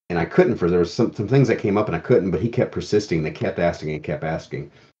 and I couldn't. There was some things that came up and I couldn't, but he kept persisting. They kept asking and kept asking,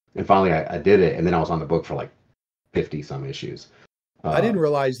 and finally I did it, and then I was on the book for like 50 some issues. I didn't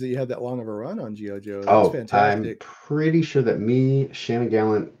realize that you had that long of a run on G.I. Joe. That's fantastic. I'm pretty sure that me, Shannon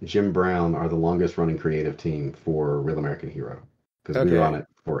Gallant, Jim Brown are the longest running creative team for Real American Hero, because we were on it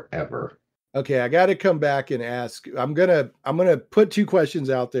forever. Okay, I got to come back and ask. I'm gonna put 2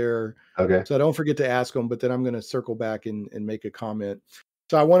 questions out there. Okay. So I don't forget to ask them, but then I'm gonna circle back and make a comment.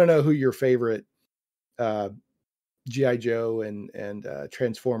 So I want to know who your favorite G.I. Joe and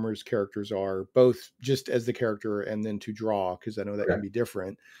Transformers characters are, both just as the character and then to draw, because I know that can be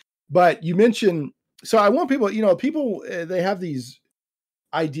different. But you mentioned, so I want people, people, they have these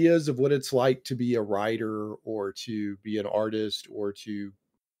ideas of what it's like to be a writer or to be an artist or to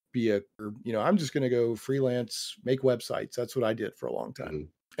be I'm just going to go freelance, make websites. That's what I did for a long time. Mm-hmm.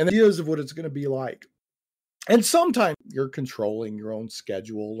 And the ideas of what it's going to be like. And sometimes you're controlling your own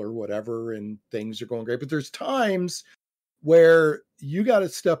schedule or whatever, and things are going great. But there's times where you got to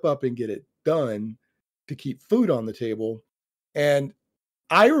step up and get it done to keep food on the table. And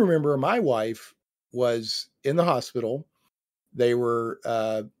I remember my wife was in the hospital. They were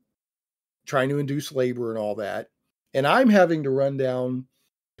trying to induce labor and all that. And I'm having to run down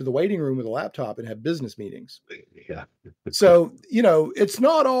to the waiting room with a laptop and have business meetings. Yeah. So, it's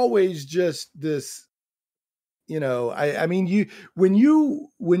not always just this. I mean, when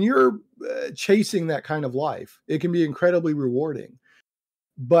you're chasing that kind of life, it can be incredibly rewarding,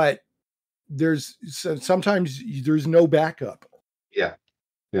 but sometimes there's no backup. Yeah.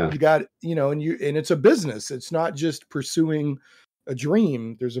 Yeah. You got, and it's a business. It's not just pursuing a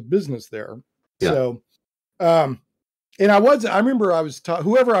dream. There's a business there. Yeah. So, and I remember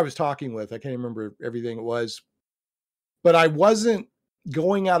whoever I was talking with, I can't remember everything it was, but I wasn't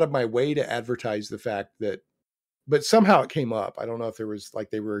going out of my way to advertise the fact that but somehow it came up. I don't know if there was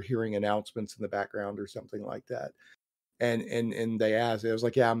like they were hearing announcements in the background or something like that. And they asked, I was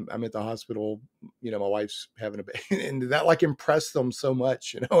like, yeah, I'm at the hospital. You know, my wife's having a baby, and that like impressed them so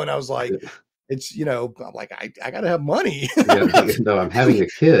much, you know. And I was like, it's, you know, I'm like, I gotta have money. No, I'm having a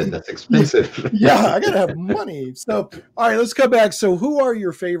kid. That's expensive. Yeah, I gotta have money. So, all right, let's come back. So, who are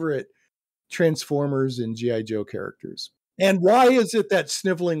your favorite Transformers and G.I. Joe characters? And why is it that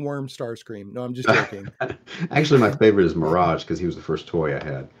sniveling worm Starscream? No, I'm just joking. Actually, my favorite is Mirage because he was the first toy I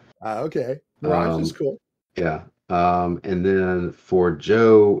had. Okay. Mirage is cool. Yeah. And then for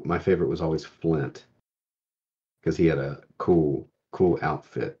Joe, my favorite was always Flint because he had a cool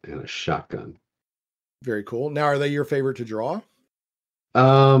outfit and a shotgun. Very cool. Now, are they your favorite to draw?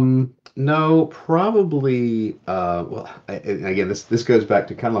 No, probably. Well, and again, this goes back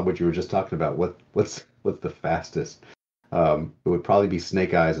to kind of like what you were just talking about. What's the fastest? It would probably be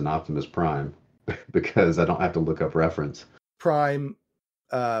Snake Eyes and Optimus Prime because I don't have to look up reference. Prime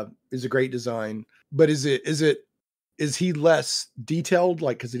is a great design, but is he less detailed,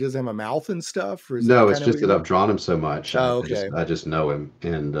 like because he doesn't have a mouth and stuff? Or is no, it's just that I've drawn him so much. Oh, okay. I just know him,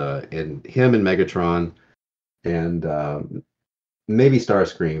 and him and Megatron, and maybe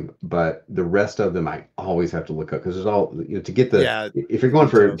Starscream, but the rest of them I always have to look up because there's all, you know, to get the if you're going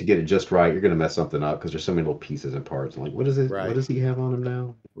to get it just right, you're going to mess something up because there's so many little pieces and parts. I'm like, what is it? Right. What does he have on him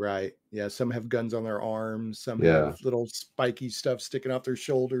now? Right. Yeah. Some have guns on their arms. Some have little spiky stuff sticking off their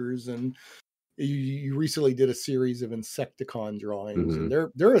shoulders. And you recently did a series of Insecticon drawings, and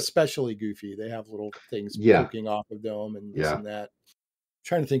they're especially goofy. They have little things poking off of them and this and that. I'm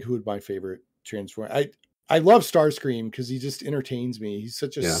trying to think who would my favorite Transformer. I love Starscream because he just entertains me. He's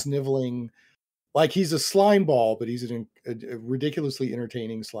such a sniveling, like he's a slime ball, but he's a ridiculously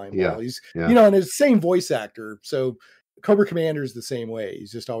entertaining slime ball. He's, you know, and his same voice actor. So Cobra Commander is the same way.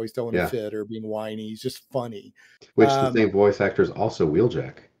 He's just always throwing a fit or being whiny. He's just funny. Which the same voice actor is also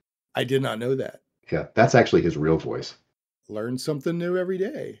Wheeljack. I did not know that. Yeah, that's actually his real voice. Learn something new every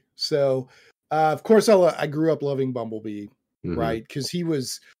day. So, of course, I grew up loving Bumblebee, right? Because he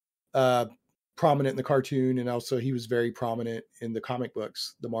was prominent in the cartoon, and also he was very prominent in the comic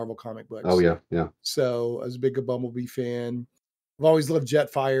books, the Marvel comic books. Oh yeah. So I was a big Bumblebee fan. I've always loved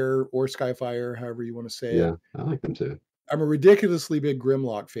Jetfire or Skyfire, however you want to say it. Yeah, I like them too. I'm a ridiculously big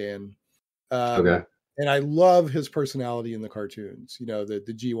Grimlock fan. Okay. And I love his personality in the cartoons. You know, the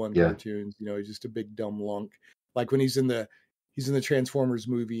G1 cartoons. You know, he's just a big dumb lunk. Like when he's in the Transformers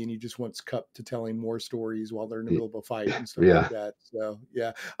movie, and he just wants Cup to tell him more stories while they're in the middle of a fight and stuff like that. So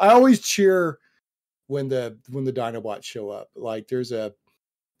yeah, I always cheer when the Dinobots show up. Like there's a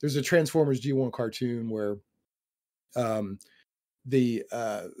Transformers G1 cartoon where the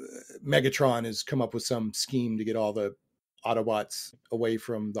Megatron has come up with some scheme to get all the Autobots away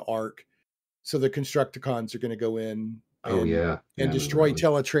from the Ark. So the Constructicons are going to go in and destroy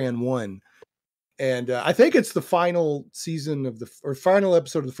Teletran 1. And I think it's the final season final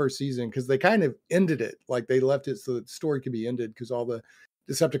episode of the first season, because they kind of ended it. Like they left it so that the story could be ended because all the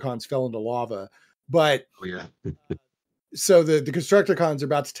Decepticons fell into lava. But so the Constructicons are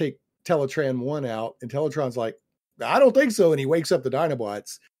about to take Teletran 1 out, and Teletron's like, I don't think so. And he wakes up the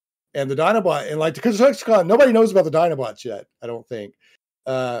Dinobots, and the Constructicon, nobody knows about the Dinobots yet, I don't think.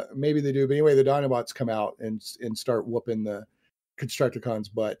 Maybe they do, but anyway, the Dinobots come out and start whooping the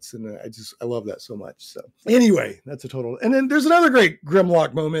Constructicons' butts, and I love that so much. So anyway, that's a total. And then there's another great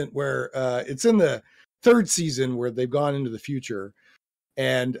Grimlock moment where it's in the third season where they've gone into the future,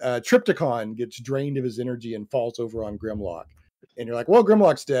 and Trypticon gets drained of his energy and falls over on Grimlock, and you're like, well,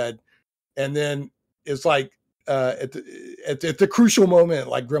 Grimlock's dead. And then it's like at the crucial moment,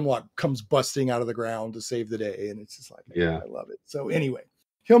 like Grimlock comes busting out of the ground to save the day, and it's just like, I love it. So anyway,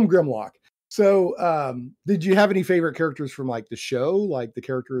 him Grimlock. So did you have any favorite characters from like the show, like the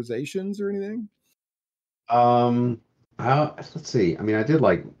characterizations or anything? Let's see. I mean, I did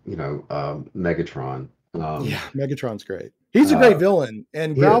like, Megatron. Megatron's great. He's a great villain,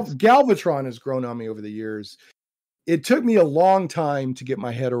 and Galvatron has grown on me over the years. It took me a long time to get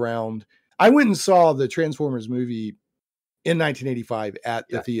my head around. I went and saw the Transformers movie in 1985 at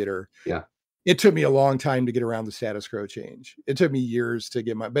the theater. Yeah. It took me a long time to get around the status quo change. It took me years to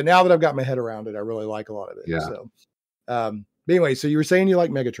get but now that I've got my head around it, I really like a lot of it. Yeah. So, but anyway, so you were saying you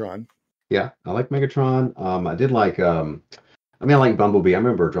like Megatron. Yeah, I like Megatron. I did like, I like Bumblebee. I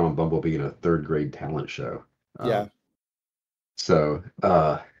remember drawing Bumblebee in a third grade talent show. So,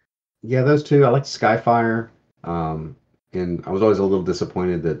 those two. I like Skyfire. And I was always a little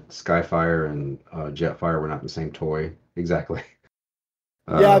disappointed that Skyfire and Jetfire were not the same toy exactly.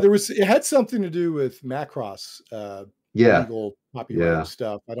 It had something to do with Macross legal copyright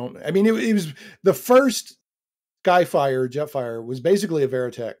stuff. It was the first Skyfire, Jetfire was basically a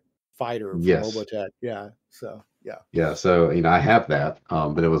Veritech fighter from Yes. Robotech. Yeah. So yeah. Yeah. So, I have that.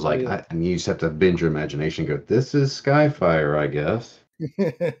 But it was like, yeah. and you just have to bend your imagination and go, this is Skyfire, I guess.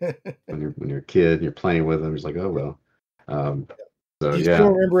 When you're a kid and you're playing with them, it's like, oh, well. So, Do you yeah. still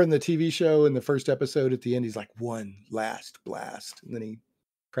remember in the TV show in the first episode at the end, he's like, one last blast. And then he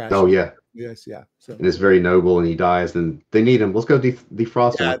crashes. Oh, yeah. Yes. Yeah. So And it's very noble, and he dies, and they need him. Let's go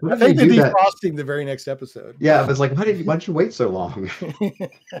defrost him. yeah, Like, why I did think they they're do that? defrosting the very next episode. Yeah, but it's like, why'd you wait so long?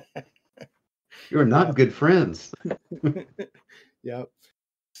 You're not good friends. Yep.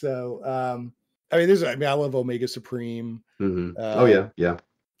 So, I mean, I love Omega Supreme. Mm-hmm. Oh yeah.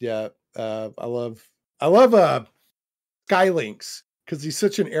 Yeah. I love Skylinks because he's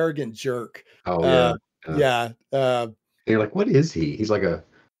such an arrogant jerk. Oh yeah. Yeah. And you're like, what is he? He's like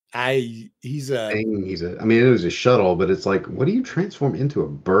he's a thing. I mean, it was a shuttle, but it's like, what do you transform into? A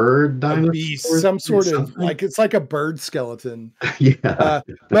bird dinosaur? beast, some sort of something? like, it's like a bird skeleton. Yeah.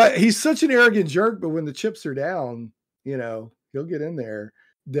 But he's such an arrogant jerk. But when the chips are down, he'll get in there.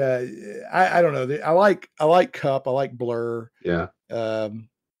 I don't know. I like Cup. I like Blur. Yeah.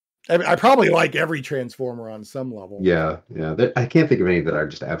 I probably like every Transformer on some level. Yeah. I can't think of any that I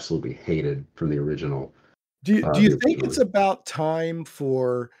just absolutely hated from the original. Do you think it's about time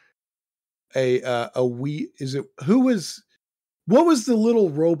for what was the little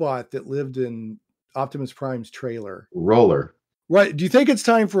robot that lived in Optimus Prime's trailer? Roller. Right. Do you think it's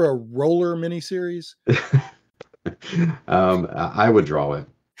time for a Roller miniseries? I would draw it.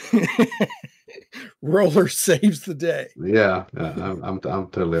 Roller saves the day. Yeah, I'm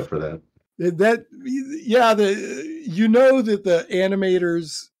totally up for that. That the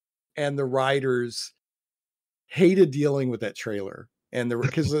animators and the writers hated dealing with that trailer, and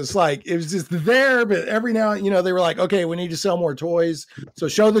because it's like it was just there, but every now they were like, okay, we need to sell more toys, so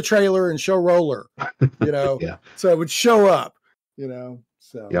show the trailer and show Roller, Yeah. So it would show up,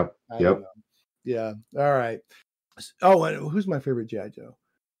 So Yep. Yeah. All right. Oh, and who's my favorite G.I. Joe?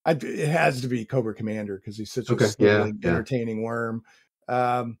 It has to be Cobra Commander because he's such a sniveling, entertaining worm.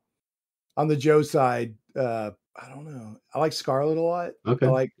 On the Joe side, I don't know. I like Scarlet a lot. Okay.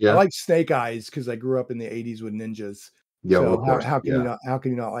 I like Snake Eyes because I grew up in the '80s with ninjas. Yeah. So of course. how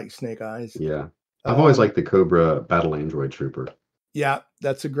can you not like Snake Eyes? Yeah. I've always liked the Cobra Battle Android Trooper. Yeah,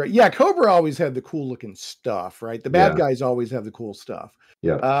 that's a great. Yeah, Cobra always had the cool looking stuff, right? The bad guys always have the cool stuff.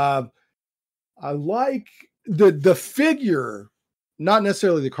 Yeah. I like the figure, not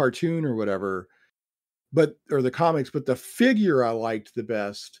necessarily the cartoon or whatever, or the comics, but the figure I liked the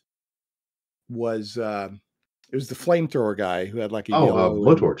best was it was the flamethrower guy who had like a yellow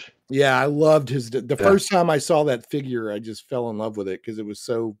blowtorch. Yeah, I loved the first time I saw that figure, I just fell in love with it because it was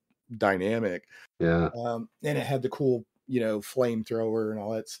so dynamic. Yeah. And it had the cool, flamethrower and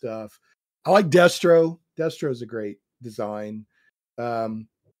all that stuff. I like Destro. Destro's a great design. And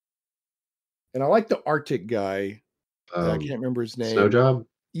I like the Arctic guy. I can't remember his name. Snowjob?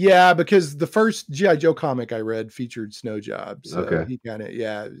 Yeah, because the first G.I. Joe comic I read featured Snowjob. So okay. He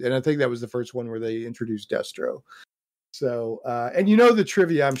and I think that was the first one where they introduced Destro. So, and the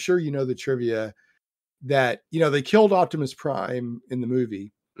trivia, I'm sure you know the trivia that, they killed Optimus Prime in the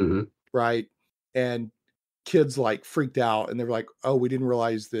movie, mm-hmm. right? And kids like freaked out and they were like, oh, we didn't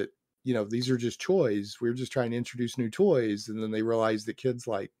realize that, these are just toys. We were just trying to introduce new toys. And then they realized that kids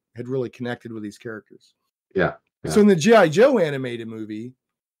had really connected with these characters. Yeah. So in the G.I. Joe animated movie,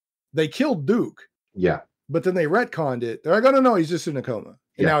 they killed Duke. Yeah. But then they retconned it. They're like, oh, no, he's just in a coma.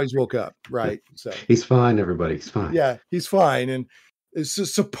 And now he's woke up. Right. Yeah. So he's fine, everybody. He's fine. Yeah, he's fine. And it's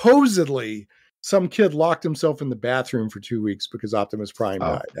just, supposedly some kid locked himself in the bathroom for 2 weeks because Optimus Prime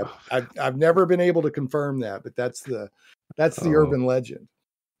died. I've never been able to confirm that, but that's the urban legend.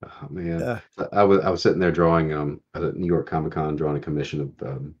 Oh man. I was sitting there drawing at New York Comic-Con, drawing a commission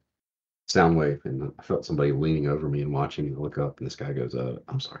of Soundwave, and I felt somebody leaning over me and watching me. Look up, and this guy goes,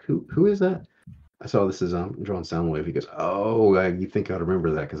 I'm sorry, who is that? I saw this is I'm drawing Soundwave. He goes, oh, you think I'd remember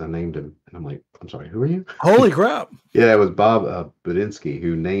that because I named him? And I'm like, I'm sorry, who are you? Holy crap! Yeah, it was Bob Budiansky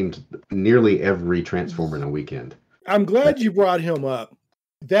who named nearly every Transformer in a weekend. I'm glad you brought him up.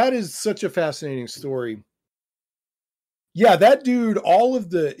 That is such a fascinating story. Yeah, that dude,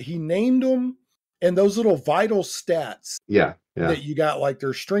 he named them, and those little vital stats. Yeah. That you got, like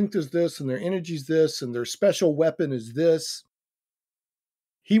their strength is this, and their energy is this, and their special weapon is this.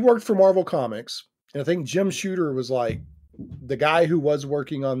 He worked for Marvel Comics, and I think Jim Shooter was like the guy who was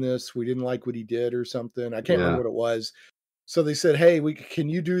working on this. We didn't like what he did or something. I can't remember what it was. So they said, hey, can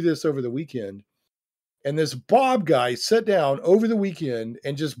you do this over the weekend? And this Bob guy sat down over the weekend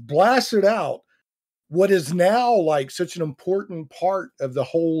and just blasted out what is now like such an important part of the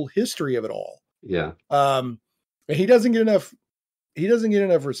whole history of it all. Yeah. And he doesn't get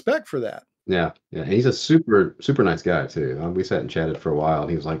enough respect for that. Yeah. And he's a super, super nice guy too. We sat and chatted for a while,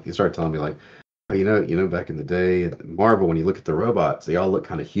 and he started telling me like, oh, back in the day at Marvel, when you look at the robots, they all look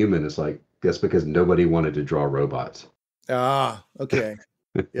kind of human. It's like, that's because nobody wanted to draw robots. Ah, okay.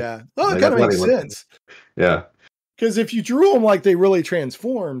 Yeah. Well, it kind of makes sense. Yeah. Because if you drew them like they really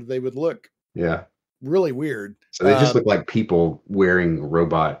transformed, they would look really weird. So they just look like people wearing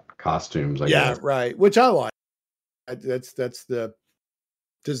robot costumes. I guess. Right. Which I like. That's the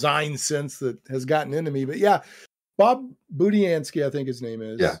design sense that has gotten into me. But yeah, Bob Budiansky, I think his name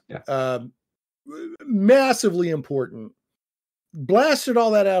is. Yeah. Massively important. Blasted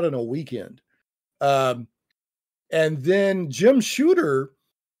all that out in a weekend. And then Jim Shooter,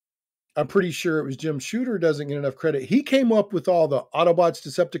 I'm pretty sure it was Jim Shooter, doesn't get enough credit. He came up with all the Autobots,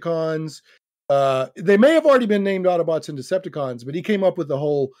 Decepticons. They may have already been named Autobots and Decepticons, but he came up with the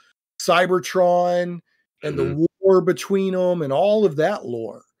whole Cybertron and the war between them and all of that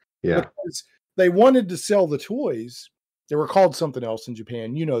lore. Yeah. Because they wanted to sell the toys. They were called something else in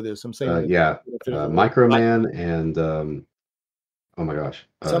Japan. You know this. I'm saying Microman and oh my gosh.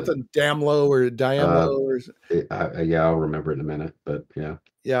 Something Damlo or Diamlo or I'll remember it in a minute, but yeah.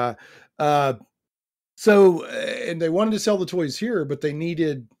 Yeah. So and they wanted to sell the toys here, but they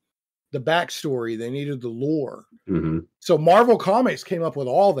needed the backstory. They needed the lore. Mm-hmm. So Marvel Comics came up with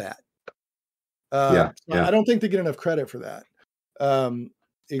all that. I don't think they get enough credit for that.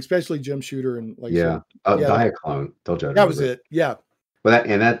 Especially Jim Shooter and Diaclone. Told you that was it. Yeah. But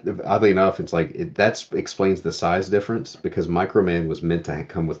that oddly enough, it's like that explains the size difference, because Microman was meant to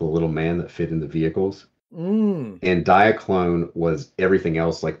come with a little man that fit in the vehicles, and Diaclone was everything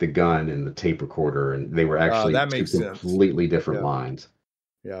else, like the gun and the tape recorder, and they were actually two completely different lines.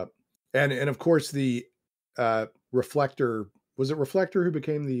 Yeah, and of course the Reflector. Was it Reflector who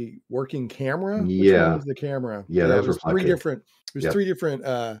became the working camera? Which one was the camera? Yeah, that was three different. It was three different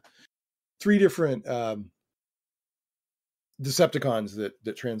Decepticons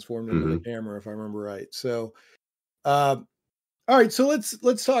that transformed into the camera, if I remember right. So, all right. So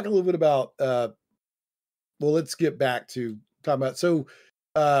let's talk a little bit about. Let's get back to talking about. So,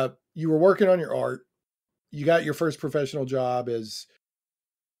 you were working on your art. You got your first professional job as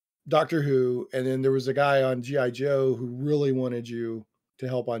Doctor Who, and then there was a guy on G.I. Joe who really wanted you to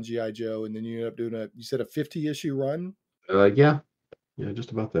help on G.I. Joe, and then you ended up doing you said a 50-issue run? Yeah,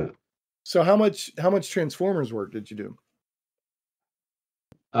 just about that. So how much Transformers work did you do?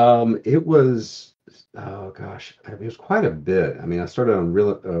 It was, oh gosh, it was quite a bit. I mean, I started on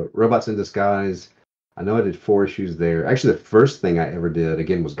Robots in Disguise. I know I did 4 issues there. Actually, the first thing I ever did,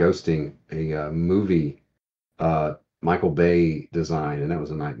 again, was ghosting a movie, Michael Bay design, and that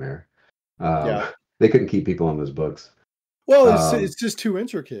was a nightmare. They couldn't keep people on those books. Well, it's just too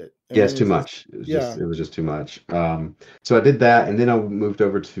intricate. It's too much. It was just too much. So I did that, and then I moved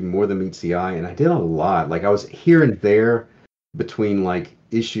over to More Than Meets the Eye, and I did a lot. Like I was here and there between like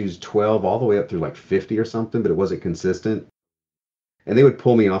issues 12 all the way up through like 50 or something, but it wasn't consistent. And they would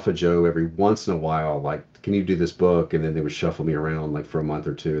pull me off of Joe every once in a while, like, can you do this book? And then they would shuffle me around like for a month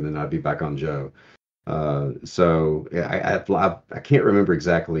or two, and then I'd be back on Joe. So I can't remember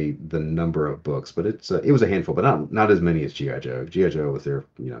exactly the number of books, but it was a handful, but not as many as G.I. Joe. G.I. Joe was there,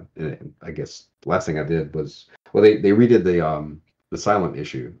 and I guess the last thing I did was, they redid the silent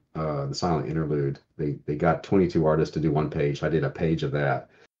issue, the silent interlude. They got 22 artists to do one page. I did a page of that.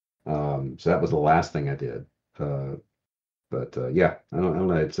 So that was the last thing I did. But I don't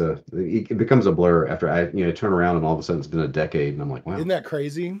know. It becomes a blur after I turn around and all of a sudden it's been a decade, and I'm like, wow, isn't that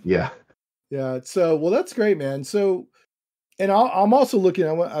crazy? Yeah. Yeah. So, that's great, man. So, and I'm also looking,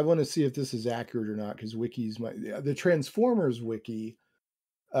 I want to see if this is accurate or not, because the Transformers wiki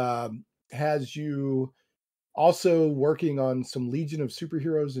has you also working on some Legion of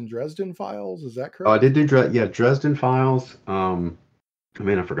Superheroes and Dresden Files. Is that correct? Oh, I did do Dresden Files. I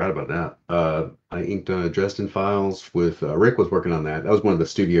forgot about that. I inked Dresden Files with Rick was working on that. That was one of the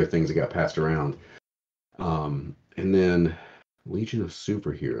studio things that got passed around. And then Legion of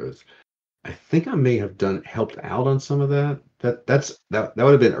Superheroes. I think I may have helped out on some of that. That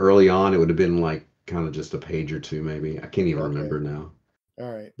would have been early on. It would have been like kind of just a page or two, maybe. I can't even remember now.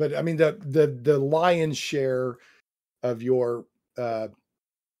 All right, but I mean the lion's share of your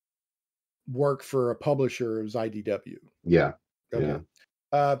work for a publisher was IDW. Yeah. Okay.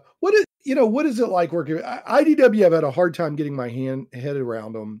 Yeah. What is it like working? IDW? I've had a hard time getting my head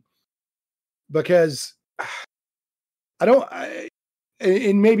around them, because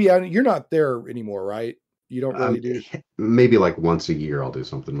and maybe you're not there anymore, right? You don't really do. Maybe like once a year I'll do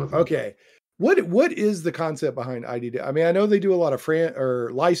something with them. Okay. What is the concept behind IDW? I mean, I know they do a lot of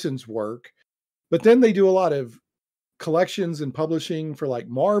license work, but then they do a lot of collections and publishing for like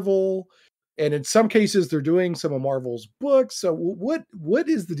Marvel. And in some cases, they're doing some of Marvel's books. So what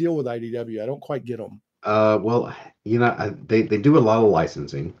is the deal with IDW? I don't quite get them. Well, they do a lot of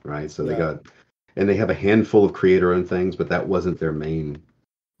licensing, right? So they have a handful of creator-owned things, but that wasn't their main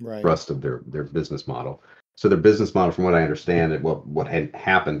thrust of their business model. So their business model, from what I understand, what had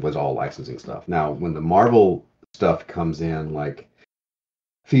happened was all licensing stuff. Now, when the Marvel stuff comes in, like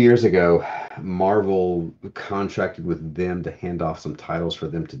a few years ago, Marvel contracted with them to hand off some titles for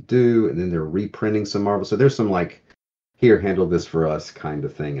them to do, and then they're reprinting some Marvel. So there's some like, here, handle this for us kind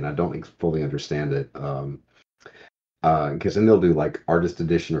of thing, and I don't fully understand it. Because then they'll do like artist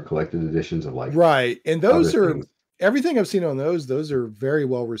edition or collected editions of like and those are things. Everything I've seen on those are very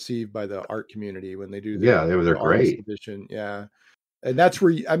well received by the art community when they do they're great edition. And that's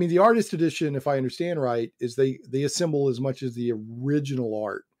where the artist edition, if I understand right, is they assemble as much as the original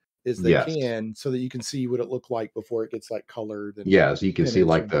art as they can, so that you can see what it looked like before it gets like colored. And so you can see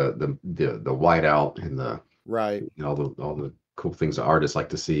like the whiteout and the all the cool things that artists like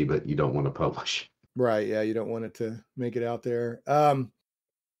to see, but you don't want to publish. You don't want it to make it out there.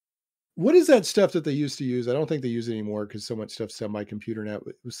 What is that stuff that they used to use? I don't think they use it anymore because so much stuff's on my computer now.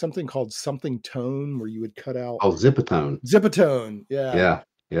 It was something called something tone, where you would cut out. Oh, Zipatone. Yeah,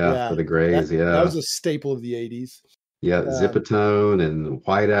 for the grays. That was a staple of the 80s. Zipatone and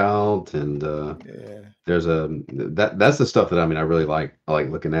whiteout, and there's that's the stuff that I really like. I like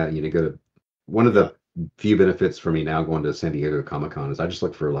looking at. You go to one of the few benefits for me now going to San Diego Comic-Con is I just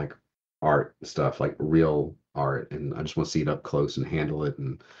look for like art stuff, like real art, and I just want to see it up close and handle it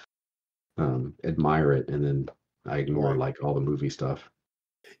and admire it, and then I ignore like all the movie stuff.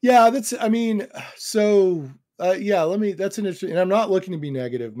 That's that's an interesting, and I'm not looking to be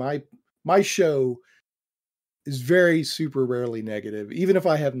negative. My show is very super rarely negative, even if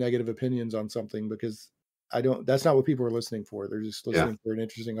I have negative opinions on something, because that's not what people are listening for. They're just listening for an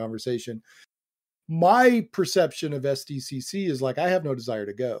interesting conversation. My perception of SDCC is like, I have no desire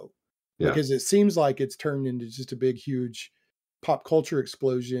to go because it seems like it's turned into just a big, huge pop culture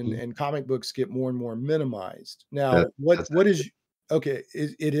explosion, and comic books get more and more minimized. Now, what is okay?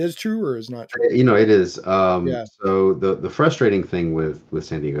 It is true or is not true? It is. So the frustrating thing with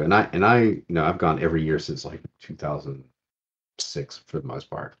San Diego, and I I've gone every year since like 2006 for the most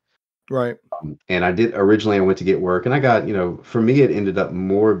part. Right. And I did originally. I went to get work, and I got for me it ended up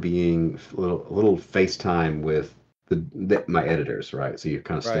more being a little FaceTime with my editors, right? So you're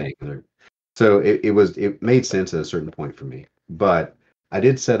kind of staying there. So it made sense at a certain point for me. But I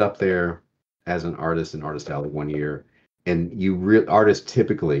did set up there as an artist in Artist Alley one year, and artists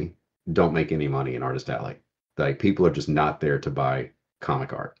typically don't make any money in Artist Alley. Like, people are just not there to buy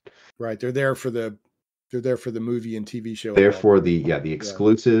comic art. Right. They're there for the movie and TV show. They're for the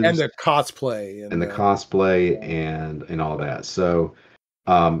exclusives and the cosplay and the cosplay and all that. So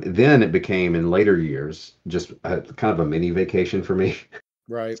then it became, in later years, just kind of a mini vacation for me.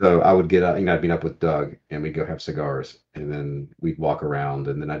 Right. So I would get up, I'd meet up with Doug, and we'd go have cigars, and then we'd walk around,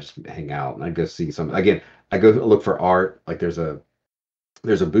 and then I'd just hang out, and I'd go see some. Again, I go look for art. Like, there's a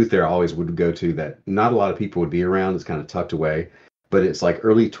booth there I always would go to that not a lot of people would be around. It's kind of tucked away, but it's like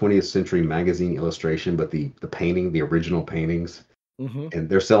early 20th century magazine illustration, but the original paintings, and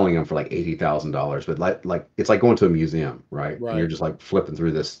they're selling them for like $80,000. But like it's like going to a museum, right? And you're just like flipping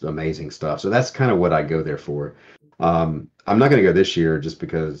through this amazing stuff. So that's kind of what I go there for. I'm not going to go this year just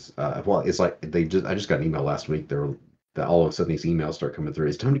because, it's like I just got an email last week. That all of a sudden these emails start coming through.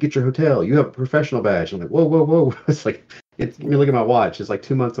 It's time to get your hotel. You have a professional badge. I'm like, whoa. It's like, let me look at my watch. It's like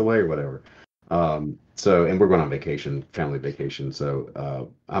 2 months away or whatever. So, and we're going on vacation, family vacation.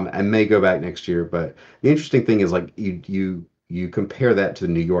 So, I may go back next year, but the interesting thing is, like, you compare that to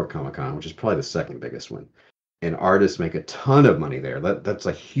New York Comic-Con, which is probably the second biggest one. And artists make a ton of money there. That's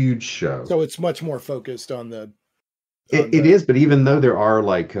a huge show. So it's much more focused on the. It is, but even though there are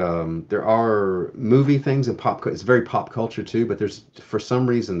there are movie things and it's very pop culture too. But for some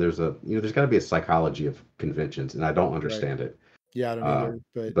reason there's there's got to be a psychology of conventions, and I don't understand it. Yeah, I don't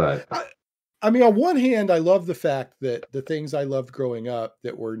either. But on one hand, I love the fact that the things I loved growing up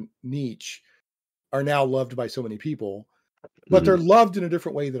that were niche are now loved by so many people, but they're loved in a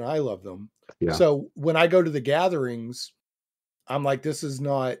different way than I love them. Yeah. So when I go to the gatherings, I'm like, this is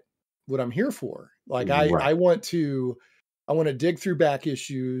not what I'm here for. Like, I want to dig through back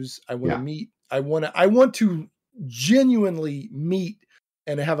issues. I want to meet. I want to genuinely meet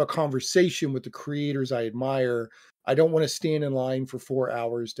and have a conversation with the creators I admire. I don't want to stand in line for 4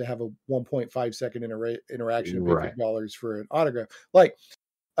 hours to have a 1.5 second interaction and pay $50 for an autograph. Like,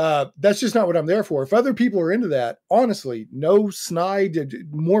 that's just not what I'm there for. If other people are into that, honestly, no snide,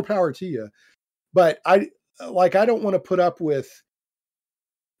 more power to you. But like, I don't want to put up with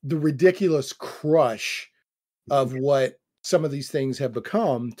the ridiculous crush of what some of these things have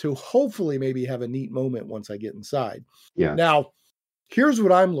become to hopefully maybe have a neat moment once I get inside. Yeah. Now, here's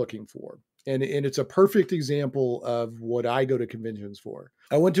what I'm looking for. And it's a perfect example of what I go to conventions for.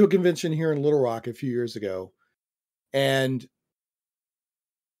 I went to a convention here in Little Rock a few years ago, and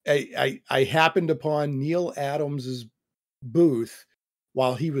I happened upon Neil Adams's booth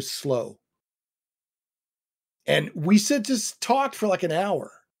while he was slow. And we just talked for like an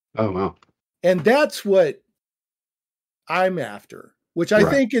hour. Oh, wow. And that's what I'm after, which I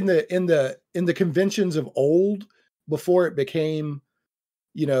think in the conventions of old, before it became,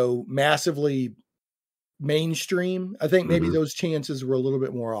 massively mainstream, I think maybe those chances were a little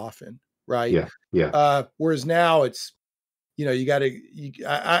bit more often. Right. Yeah. Yeah. Whereas now it's, you got to,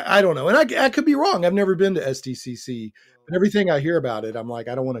 I don't know. And I could be wrong. I've never been to SDCC, but everything I hear about it, I'm like,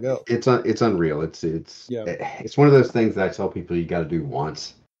 I don't want to go. It's unreal. It's one of those things that I tell people you got to do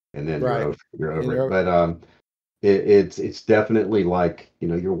once and then you're over it. But it's definitely like,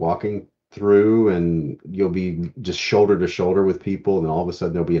 you're walking through and you'll be just shoulder to shoulder with people. And all of a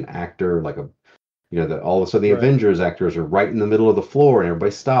sudden there'll be an actor, like that all of a sudden the Avengers actors are right in the middle of the floor and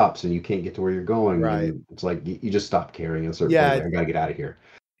everybody stops and you can't get to where you're going. Right. And it's like, you just stop caring and sort of I got to get out of here.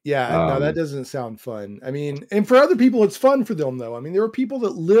 Yeah. No, that doesn't sound fun. I mean, and for other people, it's fun for them though. I mean, there are people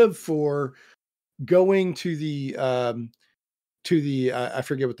that live for going to the, I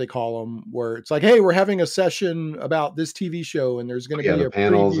forget what they call them, where it's like, hey, we're having a session about this TV show and there's going to be a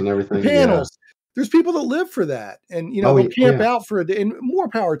panels and everything. Panels. Yeah. There's people that live for that, and they'll camp out for a day, and more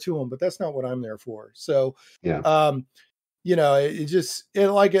power to them. But that's not what I'm there for. So, another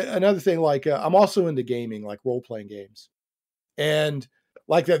thing. Like I'm also into gaming, like role playing games, and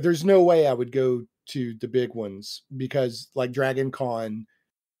like that. There's no way I would go to the big ones because like Dragon Con.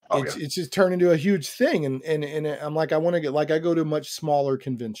 It's just turned into a huge thing. And I'm like, I want to I go to much smaller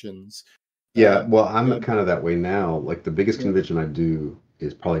conventions. Yeah. Well, I'm kind of that way now. Like the biggest convention I do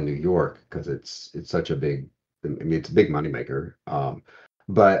is probably New York because it's such a big, it's a big moneymaker.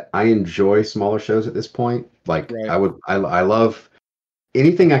 But I enjoy smaller shows at this point. Like I love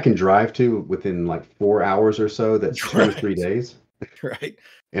anything I can drive to within like 4 hours or so. That's 2 or 3 days. Right.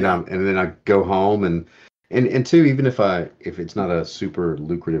 And then I go home and two, even if it's not a super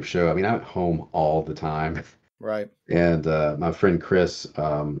lucrative show, I mean, I'm at home all the time. Right. And my friend Chris,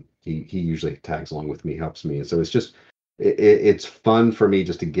 he usually tags along with me, helps me. And so it's just, it's fun for me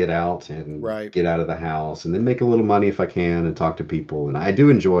just to get out and get out of the house and then make a little money if I can and talk to people. And I do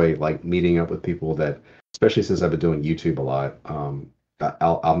enjoy like meeting up with people that, especially since I've been doing YouTube a lot,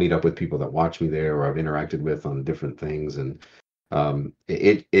 I'll meet up with people that watch me there or I've interacted with on different things. And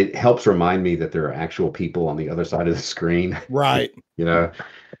it helps remind me that there are actual people on the other side of the screen. Right.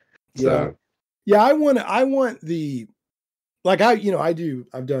 So I want the, like I've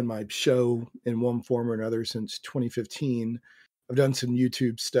done my show in one form or another since 2015. I've done some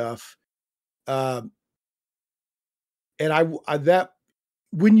YouTube stuff. And I that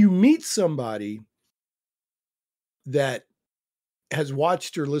when you meet somebody that has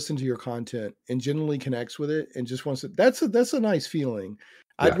watched or listened to your content and genuinely connects with it and just wants to, that's a nice feeling.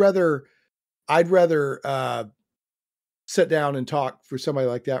 Yeah. I'd rather sit down and talk for somebody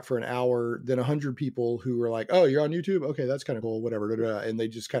like that for an hour than 100 people who are like, oh, you're on YouTube. Okay. That's kind of cool. Whatever. And they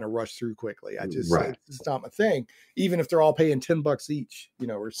just kind of rush through quickly. It's not my thing. Even if they're all paying $10 each,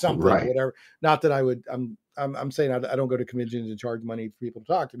 or something, whatever. Not that I'm saying I don't go to conventions and charge money for people to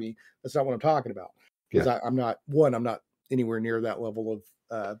talk to me. That's not what I'm talking about. Because I'm not anywhere near that level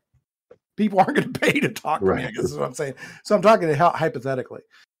of people aren't going to pay to talk to me, I guess is what I'm saying. So I'm talking hypothetically.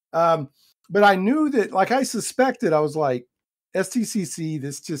 But I knew that, like I suspected, I was like, SDCC,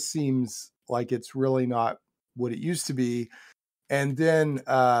 this just seems like it's really not what it used to be. And then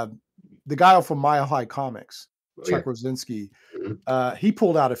the guy from Mile High Comics, Chuck Rosinski, he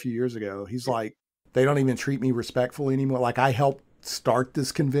pulled out a few years ago. He's like, they don't even treat me respectfully anymore. Like I helped start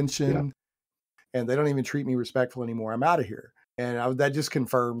this convention and they don't even treat me respectful anymore. I'm out of here. And that just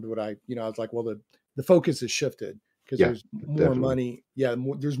confirmed what I was like, well, the focus has shifted because there's more money. Yeah.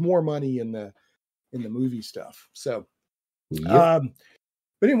 There's more money in the movie stuff. So, but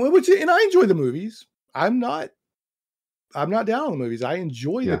anyway, and I enjoy the movies. I'm not down on the movies. I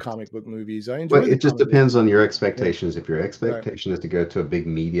enjoy the comic book movies. It just depends on your expectations. If your expectation is to go to a big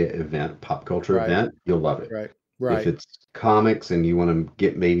media event, pop culture event, you'll love it. Right. If it's comics and you want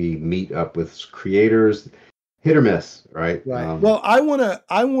to meet up with creators, hit or miss, right? Well, I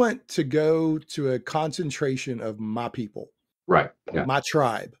want to go to a concentration of my people, right? My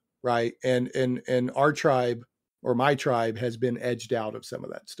tribe, right? And our tribe or my tribe has been edged out of some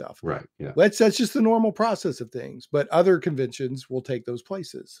of that stuff. Right. Yeah. That's just the normal process of things, but other conventions will take those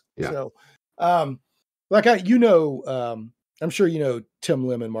places. Yeah. So, like I'm sure you know Tim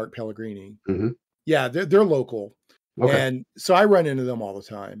Lim and Mark Pellegrini. Mm-hmm. Yeah, they're local. Okay. And so I run into them all the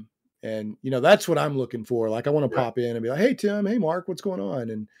time. And, that's what I'm looking for. Like, I want to pop in and be like, hey, Tim, hey, Mark, what's going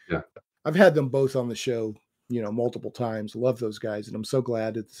on? And I've had them both on the show, multiple times. Love those guys. And I'm so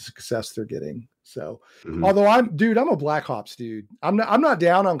glad at the success they're getting. So, although I'm a Black Ops dude. I'm not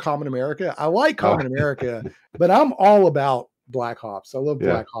down on Common America. I like Common America, but I'm all about Black Ops. I love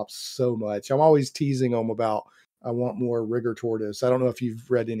Black Ops so much. I'm always teasing them about, I want more Rigor Tortoise. I don't know if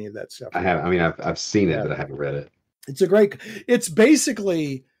you've read any of that stuff. I have. I mean, I've seen it, but I haven't read it. It's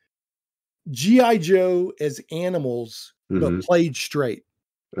basically G.I. Joe as animals, but played straight.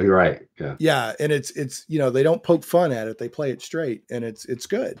 You're right. Yeah. Yeah. And it's, they don't poke fun at it. They play it straight, and it's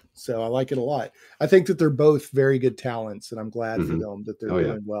good. So I like it a lot. I think that they're both very good talents, and I'm glad for them that they're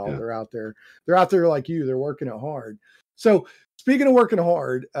doing well. Yeah. They're out there like you, they're working it hard. So speaking of working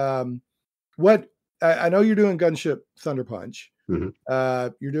hard, I know you're doing Gunship Thunderpunch.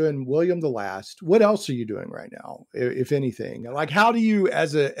 You're doing William the Last. What else are you doing right now, if anything? Like, how do you,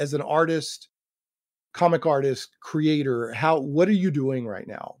 as an artist, comic artist, creator, what are you doing right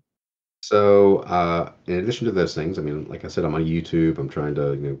now? So, in addition to those things, I mean, like I said, I'm on YouTube. I'm trying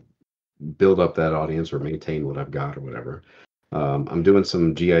to, build up that audience or maintain what I've got or whatever. I'm doing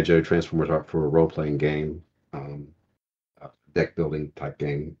some G.I. Joe Transformers art for a role-playing game, deck building type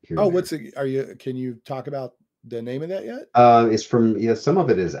game. Can you talk about the name of that yet? It's from, some of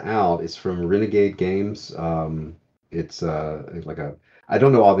it is out. It's from Renegade Games. It's I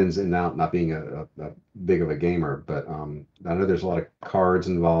don't know all the ins and outs, not being a big of a gamer, but I know there's a lot of cards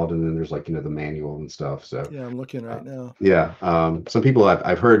involved, and then there's the manual and stuff. So yeah, I'm looking right now. Yeah, some people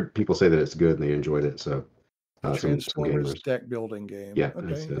I've heard people say that it's good and they enjoyed it. So Transformers deck building game. Yeah.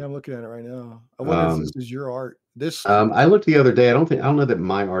 Okay. Yeah, I'm looking at it right now. I wonder if this is your art. I looked the other day. I don't know that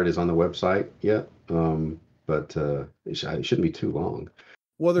my art is on the website yet. But it shouldn't be too long.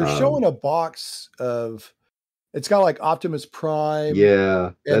 Well, they're showing a box of. It's got like Optimus Prime.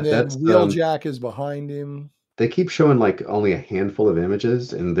 Yeah. And then Wheeljack is behind him. They keep showing only a handful of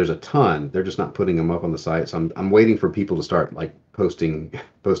images, and there's a ton. They're just not putting them up on the site. So I'm waiting for people to start posting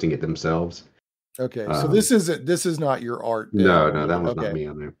it themselves. Okay. So this is not your art. No, that one's not me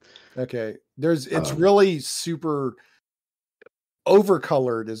on there. Okay. It's really super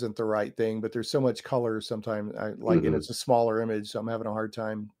overcolored isn't the right thing, but there's so much color sometimes. And it's a smaller image, so I'm having a hard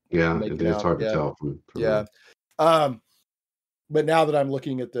time. Yeah. It's hard to tell from but now that I'm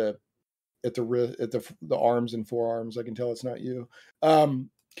looking at the arms and forearms, I can tell it's not you.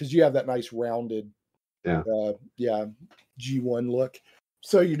 Because you have that nice rounded, G1 look.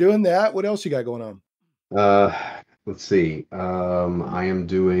 So you're doing that. What else you got going on? Let's see. I am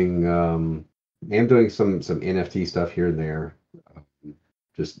doing some NFT stuff here and there.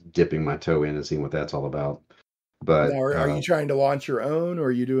 Just dipping my toe in and seeing what that's all about. But now, are you trying to launch your own, or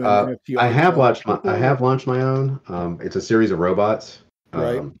are you doing NFT? I have launched my own. It's a series of robots.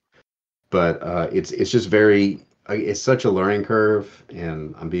 Right. But it's just very. It's such a learning curve,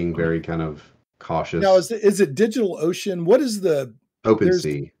 and I'm being very kind of cautious. Now, is it DigitalOcean? What is the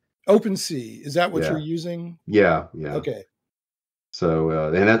OpenSea? OpenSea, is that what you're using? Yeah. Okay. So,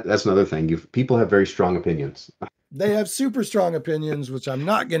 and that's another thing. People have very strong opinions. They have super strong opinions, which I'm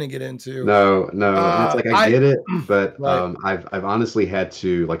not going to get into. No. It's I get it, but I've honestly had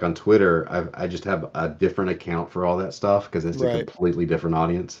to, on Twitter, I just have a different account for all that stuff because it's a completely different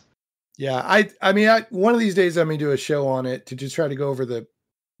audience. Yeah, I mean, one of these days I'm going to do a show on it to just try to go over the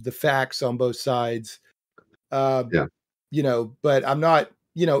facts on both sides. But I'm not.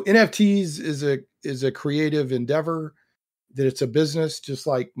 NFTs is a creative endeavor. That it's a business, just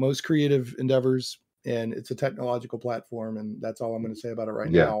like most creative endeavors, and it's a technological platform, and that's all I'm going to say about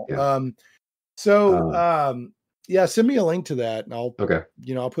it now. Yeah. Send me a link to that, and I'll put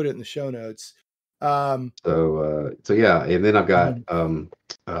it in the show notes. And then I've got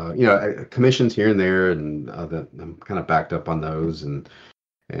commissions here and there, and I'm kind of backed up on those, and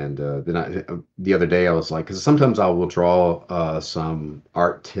then the other day I was like, because sometimes I will draw some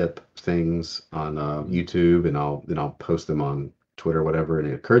art tip things on YouTube, and I'll post them on Twitter or whatever, and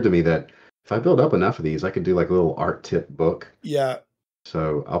it occurred to me that if I build up enough of these, I could do a little art tip book. Yeah.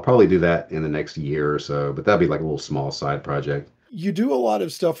 So I'll probably do that in the next year or so, but that'd be a little small side project. You do a lot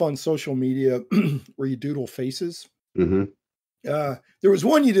of stuff on social media where you doodle faces. Mm-hmm. There was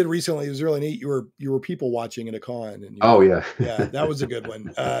one you did recently. It was really neat. You were people watching at a con, and yeah, that was a good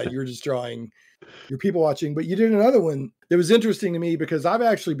one. You were just drawing your people watching, but you did another one that was interesting to me because I've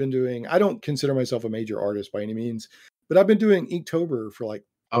actually been doing. I don't consider myself a major artist by any means, but I've been doing Inktober for like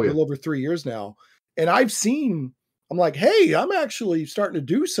a little over 3 years now, and I've seen. I'm like, hey, I'm actually starting to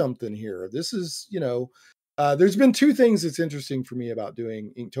do something here. This is, there's been two things that's interesting for me about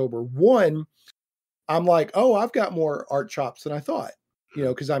doing Inktober. One, I'm like, oh, I've got more art chops than I thought,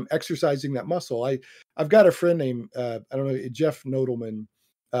 because I'm exercising that muscle. I've got a friend named, I don't know, Jeff Nodelman.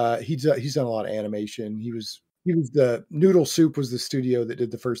 He's done a lot of animation. He was the Noodle Soup was the studio that did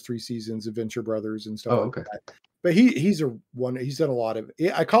the first 3 seasons of Venture Brothers and stuff like that. But he's done a lot of,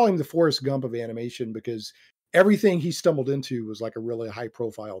 I call him the Forrest Gump of animation because everything he stumbled into was like a really high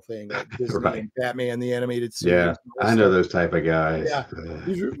profile thing, like Disney and Batman, the animated series. Yeah, I know those type of guys. Yeah,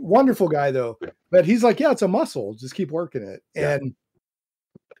 he's a wonderful guy though. But he's like, yeah, it's a muscle. Just keep working it. Yeah. And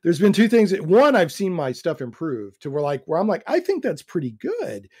there's been two things. One, I've seen my stuff improve to where I'm like, I think that's pretty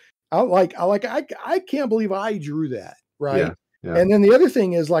good. I can't believe I drew that. Right. Yeah, yeah. And then the other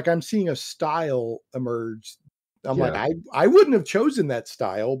thing is like, I'm seeing a style emerge. I'm like, I wouldn't have chosen that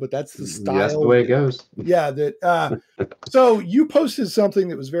style, but that's the style. That's the way it goes. Yeah. So you posted something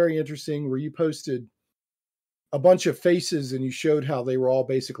that was very interesting where you posted a bunch of faces and you showed how they were all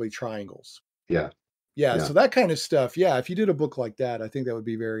basically triangles. Yeah. Yeah. So that kind of stuff. Yeah. If you did a book like that, I think that would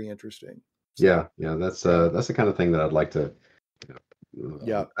be very interesting. So, yeah. That's the kind of thing that I'd like to,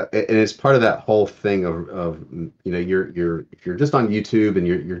 and it's part of that whole thing of you're if you're just on YouTube and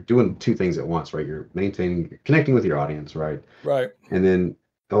you're doing two things at once, right? You're connecting with your audience, right? And then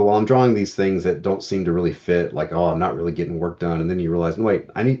I'm drawing these things that don't seem to really fit, like I'm not really getting work done, and then you realize, no, wait,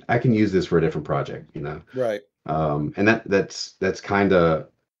 I can use this for a different project, right? And that's kind of,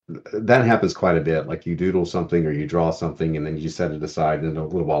 that happens quite a bit. Like you doodle something or you draw something and then you set it aside, and a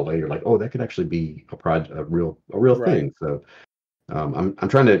little while later, like, oh, that could actually be a real thing. So I'm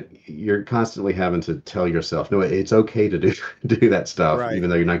trying to, you're constantly having to tell yourself, no, it's okay to do that stuff, even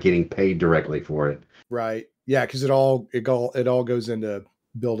though you're not getting paid directly for it. Right. Yeah. Cause it all goes into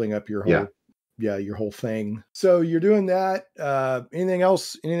building up your whole, your whole thing. So you're doing that. Anything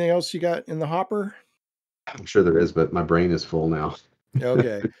else you got in the hopper? I'm sure there is, but my brain is full now.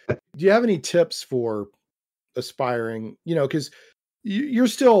 Okay. Do you have any tips for aspiring, cause you're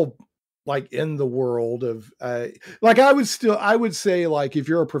still like in the world of, like I would say like, if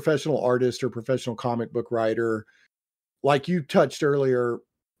you're a professional artist or professional comic book writer, like you touched earlier,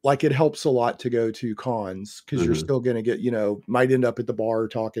 like it helps a lot to go to cons because you're still going to get, might end up at the bar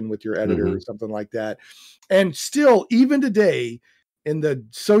talking with your editor or something like that. And still, even today in the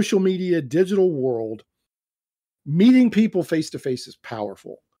social media digital world, meeting people face to face is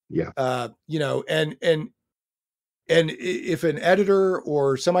powerful. Yeah. And if an editor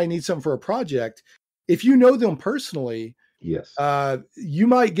or somebody needs something for a project, if you know them personally, yes, you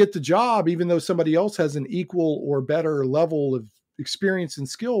might get the job, even though somebody else has an equal or better level of experience and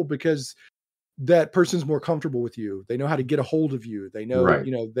skill, because that person's more comfortable with you. They know how to get a hold of you. They know,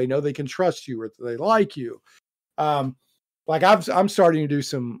 they know they can trust you or they like you. Like I'm starting to do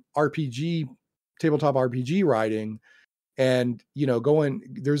some tabletop RPG writing. And,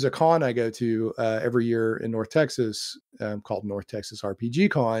 there's a con I go to every year in North Texas called North Texas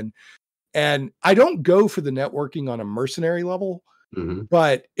RPG Con. And I don't go for the networking on a mercenary level,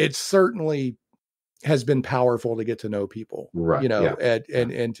 but it certainly has been powerful to get to know people,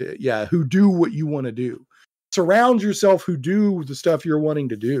 and who do what you want to do. Surround yourself who do the stuff you're wanting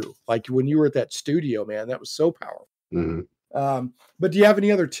to do. Like when you were at that studio, man, that was so powerful. But do you have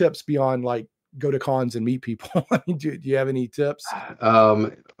any other tips beyond like, go to cons and meet people? I mean, do you have any tips?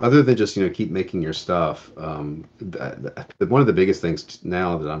 Other than just, keep making your stuff. One of the biggest things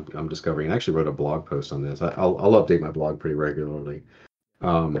now that I'm discovering, and I actually wrote a blog post on this. I'll update my blog pretty regularly.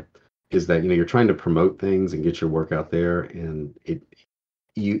 Is that, you're trying to promote things and get your work out there. And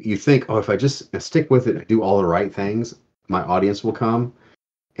you think, if I just stick with it and do all the right things, my audience will come.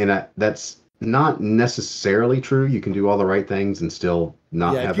 And that's not necessarily true. You can do all the right things and still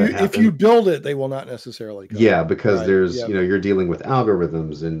not have that happen. If you build it, they will not necessarily come. Yeah, because there's, you're dealing with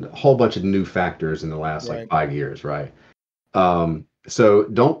algorithms and a whole bunch of new factors in the last like 5 years, right? So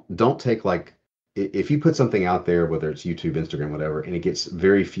don't take like, if you put something out there, whether it's YouTube, Instagram, whatever, and it gets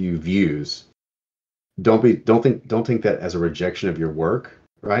very few views, don't think that as a rejection of your work,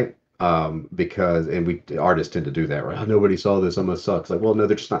 right? Because artists tend to do that, right? Oh, nobody saw this, I must suck. It's like, well, no,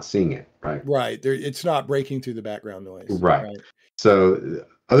 they're just not seeing it, right? Right. It's not breaking through the background noise. Right. So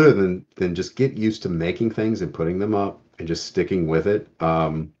other than just get used to making things and putting them up and just sticking with it.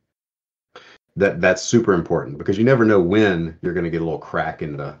 that's super important because you never know when you're going to get a little crack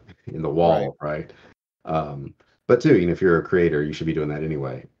in the wall, right? But too, if you're a creator, you should be doing that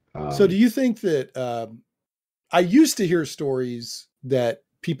anyway. So do you think that I used to hear stories that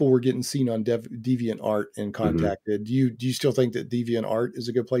people were getting seen on Deviant Art and contacted? Mm-hmm. Do you still think that Deviant Art is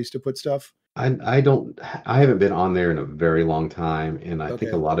a good place to put stuff? I haven't been on there in a very long time, and I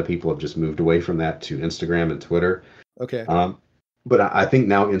think a lot of people have just moved away from that to Instagram and Twitter. Okay. But I think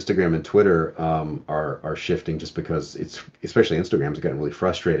now Instagram and Twitter are shifting just because especially Instagram's gotten really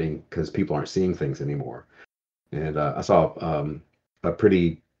frustrating because people aren't seeing things anymore. And I saw a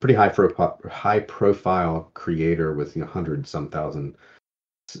pretty high profile creator with 100-some thousand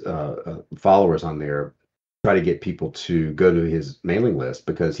followers on there try to get people to go to his mailing list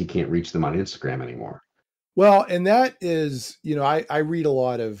because he can't reach them on Instagram anymore. Well, and that is, I read a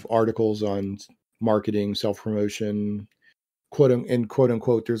lot of articles on marketing, self-promotion, quote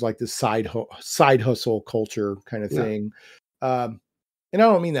unquote, there's like this side hustle culture kind of thing. And I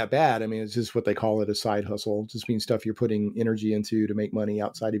don't mean that bad. I mean, it's just what they call it, a side hustle. It just means stuff you're putting energy into to make money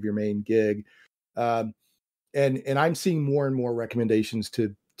outside of your main gig. And I'm seeing more and more recommendations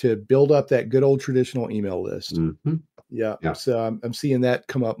to build up that good old traditional email list. Mm-hmm. Yeah. So I'm seeing that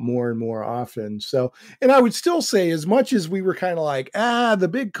come up more and more often. So, and I would still say, as much as we were kind of like, the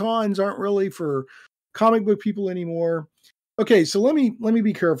big cons aren't really for comic book people anymore. Okay. So let me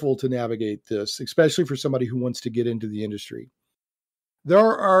be careful to navigate this, especially for somebody who wants to get into the industry. There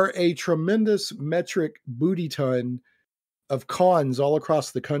are a tremendous metric booty ton of cons all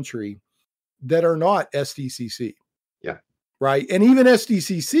across the country that are not SDCC. Yeah. Right. And even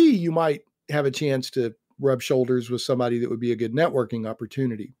SDCC, you might have a chance to rub shoulders with somebody that would be a good networking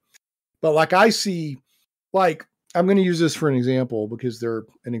opportunity. But like I see, like, I'm going to use this for an example because they're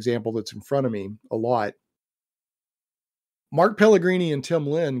an example that's in front of me a lot. Mark Pellegrini and Tim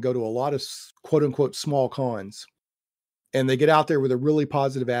Lin go to a lot of quote unquote small cons, and they get out there with a really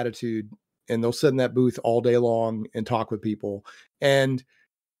positive attitude, and they'll sit in that booth all day long and talk with people. And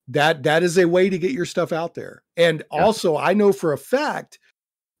that is a way to get your stuff out there. And also I know for a fact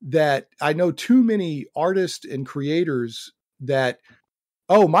that I know too many artists and creators that,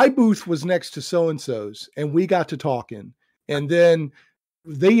 my booth was next to so-and-so's and we got to talking. And then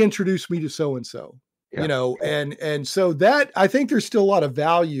they introduced me to so-and-so, and so that, I think there's still a lot of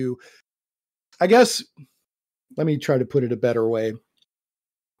value. I guess, let me try to put it a better way.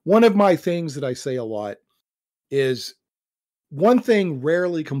 One of my things that I say a lot is one thing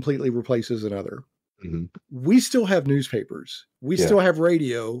rarely completely replaces another. Mm-hmm. We still have newspapers. We still have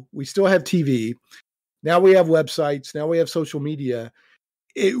radio. We still have TV. Now we have websites. Now we have social media.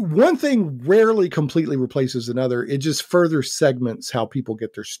 One thing rarely completely replaces another. It just further segments how people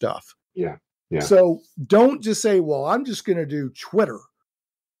get their stuff. Yeah. Yeah. So don't just say, well, I'm just going to do Twitter.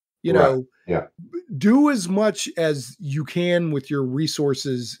 Do as much as you can with your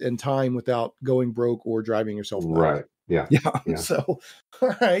resources and time without going broke or driving yourself nuts. Right. Yeah. So,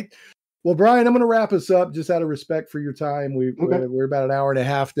 all right. Well, Brian, I'm going to wrap us up just out of respect for your time. We're about an hour and a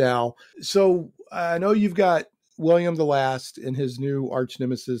half now. So I know you've got William the Last and his new arch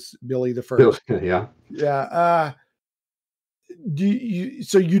nemesis, Billy the First. Yeah. Yeah.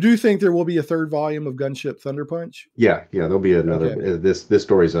 So you do think there will be a third volume of Gunship Thunderpunch? Yeah. There'll be another. Okay. This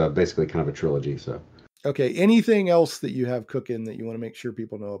story's basically kind of a trilogy. So. Okay. Anything else that you have cooking that you want to make sure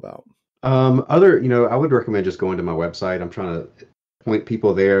people know about? I would recommend just going to my website. I'm trying to point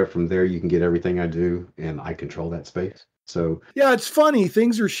people there. From there, you can get everything I do, and I control that space. So yeah, it's funny.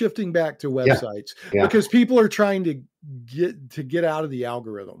 Things are shifting back to websites because people are trying to get out of the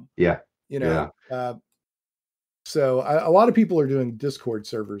algorithm. Yeah. So a lot of people are doing Discord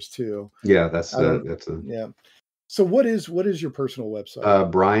servers too. Yeah, yeah. So what is your personal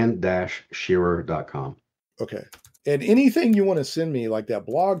website? Brian-Shearer.com. Okay. And anything you want to send me, like that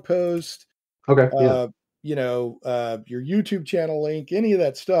blog post, okay, your YouTube channel link, any of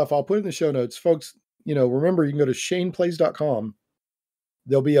that stuff, I'll put in the show notes. Folks, remember, you can go to shaneplays.com.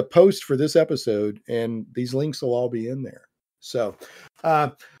 There'll be a post for this episode, and these links will all be in there. So,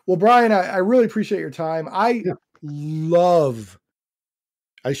 well, Brian, I really appreciate your time. I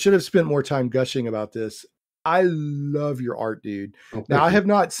should have spent more time gushing about this. I love your art, dude. Oh, now, I have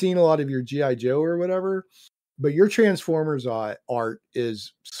not seen a lot of your G.I. Joe or whatever, but your Transformers art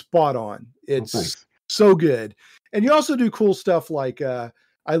is spot on. It's so good. And you also do cool stuff like,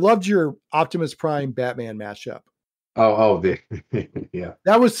 I loved your Optimus Prime Batman mashup. Yeah.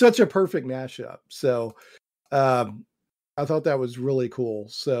 That was such a perfect mashup. So, I thought that was really cool.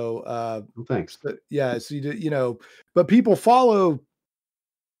 So, thanks. But yeah. So you do, but people follow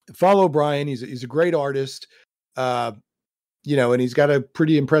Brian. He's a great artist. and he's got a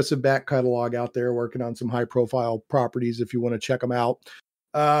pretty impressive back catalog out there, working on some high profile properties if you want to check them out.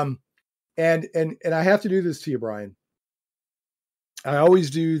 And I have to do this to you, Brian. I always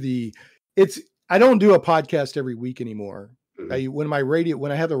do I don't do a podcast every week anymore. When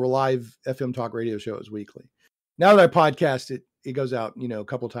I have the live FM talk radio show, is weekly. Now that I podcast it goes out, a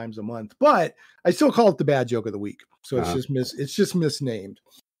couple times a month, but I still call it the bad joke of the week. So it's just misnamed.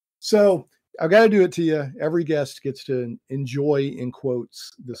 So I've got to do it to you. Every guest gets to enjoy, in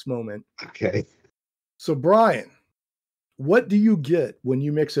quotes, this moment. Okay. So Brian, what do you get when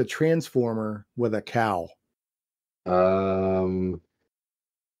you mix a transformer with a cow?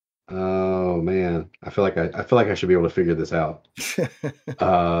 Oh man, I feel like I should be able to figure this out.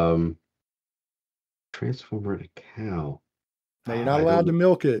 Transformer and a cow. Now you're not allowed to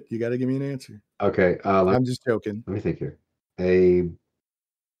milk it. You got to give me an answer. Okay. I'm just joking. Let me think here. A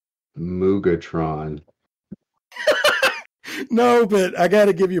Mugatron. No, but I got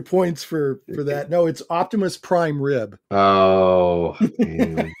to give you points for that. No, it's Optimus Prime Rib. Oh,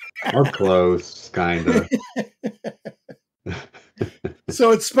 man. Or close, kind of.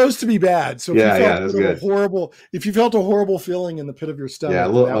 So it's supposed to be bad. So that's good. If you felt a horrible feeling in the pit of your stomach, a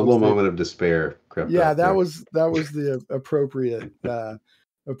little moment of despair crept up. That was the appropriate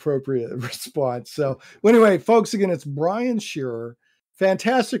response. So anyway, folks, again, it's Brian Shearer,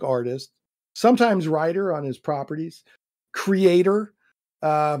 fantastic artist, sometimes writer on his properties, creator,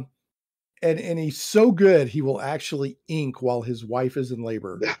 and he's so good he will actually ink while his wife is in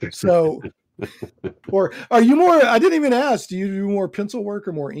labor. So. Or are you more? I didn't even ask. Do you do more pencil work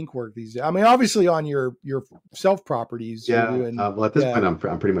or more ink work these days? I mean, obviously on your self properties. Yeah. Well, at this point, I'm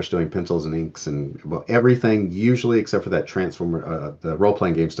pretty much doing pencils and inks and everything. Usually, except for that Transformer, the role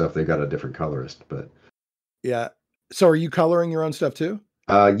playing game stuff, they got a different colorist. But yeah. So, are you coloring your own stuff too?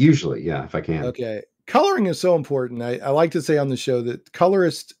 Usually, yeah, if I can. Okay. Coloring is so important. I like to say on the show that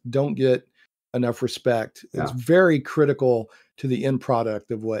colorists don't get enough respect. It's very critical to the end product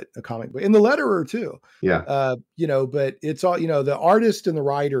of what a comic book, and the letterer too. Yeah. But it's all, the artist and the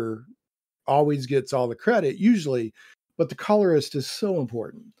writer always gets all the credit usually, but the colorist is so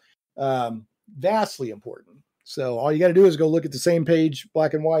important, vastly important. So all you got to do is go look at the same page,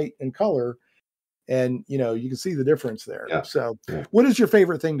 black and white and color. And, you can see the difference there. Yeah. So what is your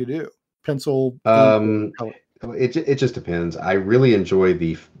favorite thing to do? Pencil? It just depends. I really enjoy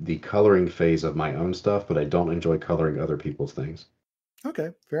the coloring phase of my own stuff, but I don't enjoy coloring other people's things. Okay,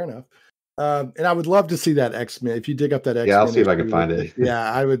 fair enough. And I would love to see that X-Men. If you dig up that X-Men, I'll see if I can find it.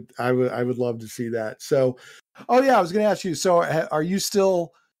 Yeah, I would love to see that. So, I was going to ask you. So, are you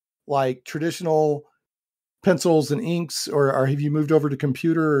still like traditional pencils and inks, or have you moved over to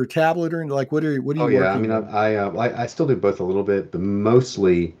computer or tablet, or like what are you? Oh yeah, I mean, I still do both a little bit, but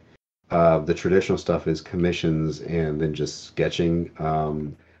mostly. The traditional stuff is commissions and then just sketching.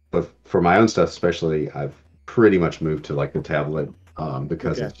 But for my own stuff, especially, I've pretty much moved to like the tablet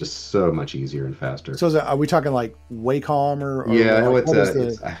because it's just so much easier and faster. So are we talking like Wacom or I've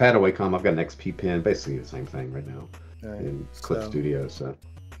had a Wacom. I've got an XP pen, basically the same thing right now in Clip Studio. So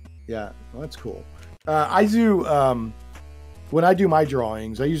yeah, well, that's cool. I do when I do my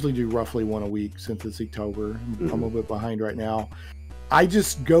drawings, I usually do roughly one a week since it's October. I'm a little bit behind right now. I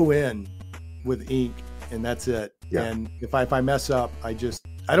just go in with ink and that's it. Yeah. And if I mess up, I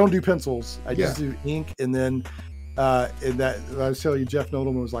don't do pencils. I just do ink. And then, and that I was telling you, Jeff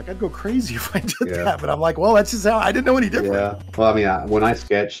Nodelman was like, I'd go crazy if I did that. But I'm like, well, that's just how I didn't know any different. Yeah. Well, I mean, when I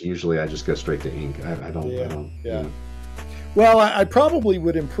sketch, usually I just go straight to ink. I don't. Yeah. Well, I probably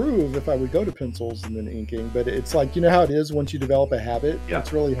would improve if I would go to pencils and then inking, but it's like, you know how it is once you develop a habit,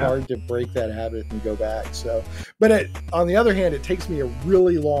 it's really hard to break that habit and go back. So, but on the other hand, it takes me a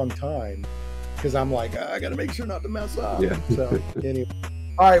really long time because I'm like, I got to make sure not to mess up. Yeah. So anyway,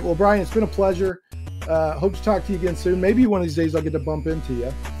 all right. Well, Brian, it's been a pleasure. Hope to talk to you again soon. Maybe one of these days I'll get to bump into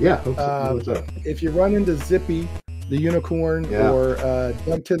you. Yeah. Hope so. What's up? If you run into Zippy, the unicorn, or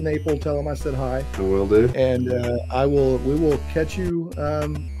Doug Tidnaple, tell him I said hi. I will do. And we will catch you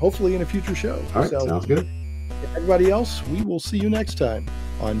hopefully in a future show. All right, sounds good. Everybody else, we will see you next time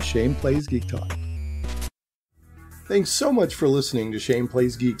on Shane Plays Geek Talk. Thanks so much for listening to Shane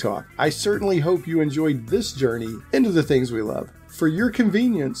Plays Geek Talk. I certainly hope you enjoyed this journey into the things we love. For your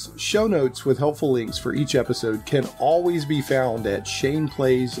convenience, show notes with helpful links for each episode can always be found at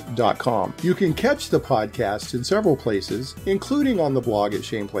shaneplays.com. You can catch the podcast in several places, including on the blog at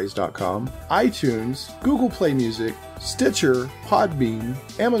shaneplays.com, iTunes, Google Play Music, Stitcher, Podbean,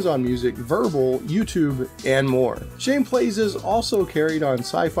 Amazon Music, Verbal, YouTube, and more. Shane Plays is also carried on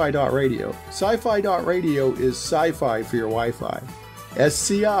sci-fi.radio. Sci-fi.radio is sci-fi for your Wi-Fi.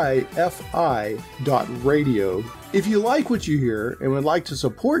 SCIFI.radio. If you like what you hear and would like to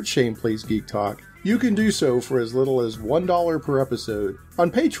support Shane Plays Geek Talk, you can do so for as little as $1 per episode on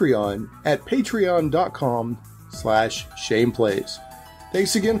Patreon at patreon.com/ShanePlays.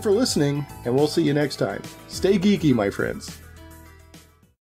 Thanks again for listening, and we'll see you next time. Stay geeky, my friends.